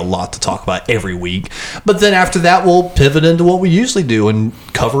won't be a lot to talk about every week. But then after that, we'll pivot into what we usually do and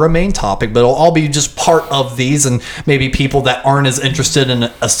cover a main topic, but it'll all be just part of these, and maybe people that aren't as interested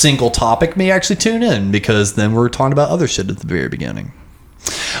in a single topic may actually tune in, because then we're talking about other shit at the very beginning.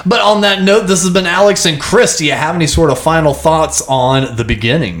 But on that note, this has been Alex and Chris. Do you have any sort of final thoughts on the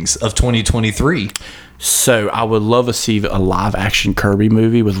beginnings of 2023? So I would love to see a live action Kirby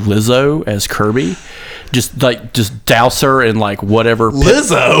movie with Lizzo as Kirby. Just douse her in like whatever.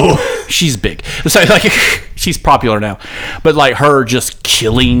 Lizzo? She's big. So like she's popular now. But like her just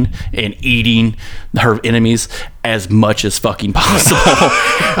killing and eating her enemies as much as fucking possible.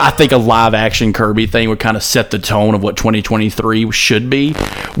 I think a live action Kirby thing would kind of set the tone of what 2023 should be,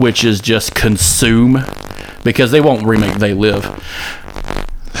 which is just consume, because they won't remake They Live.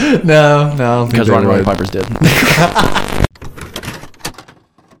 No. Because Roddy Piper's dead.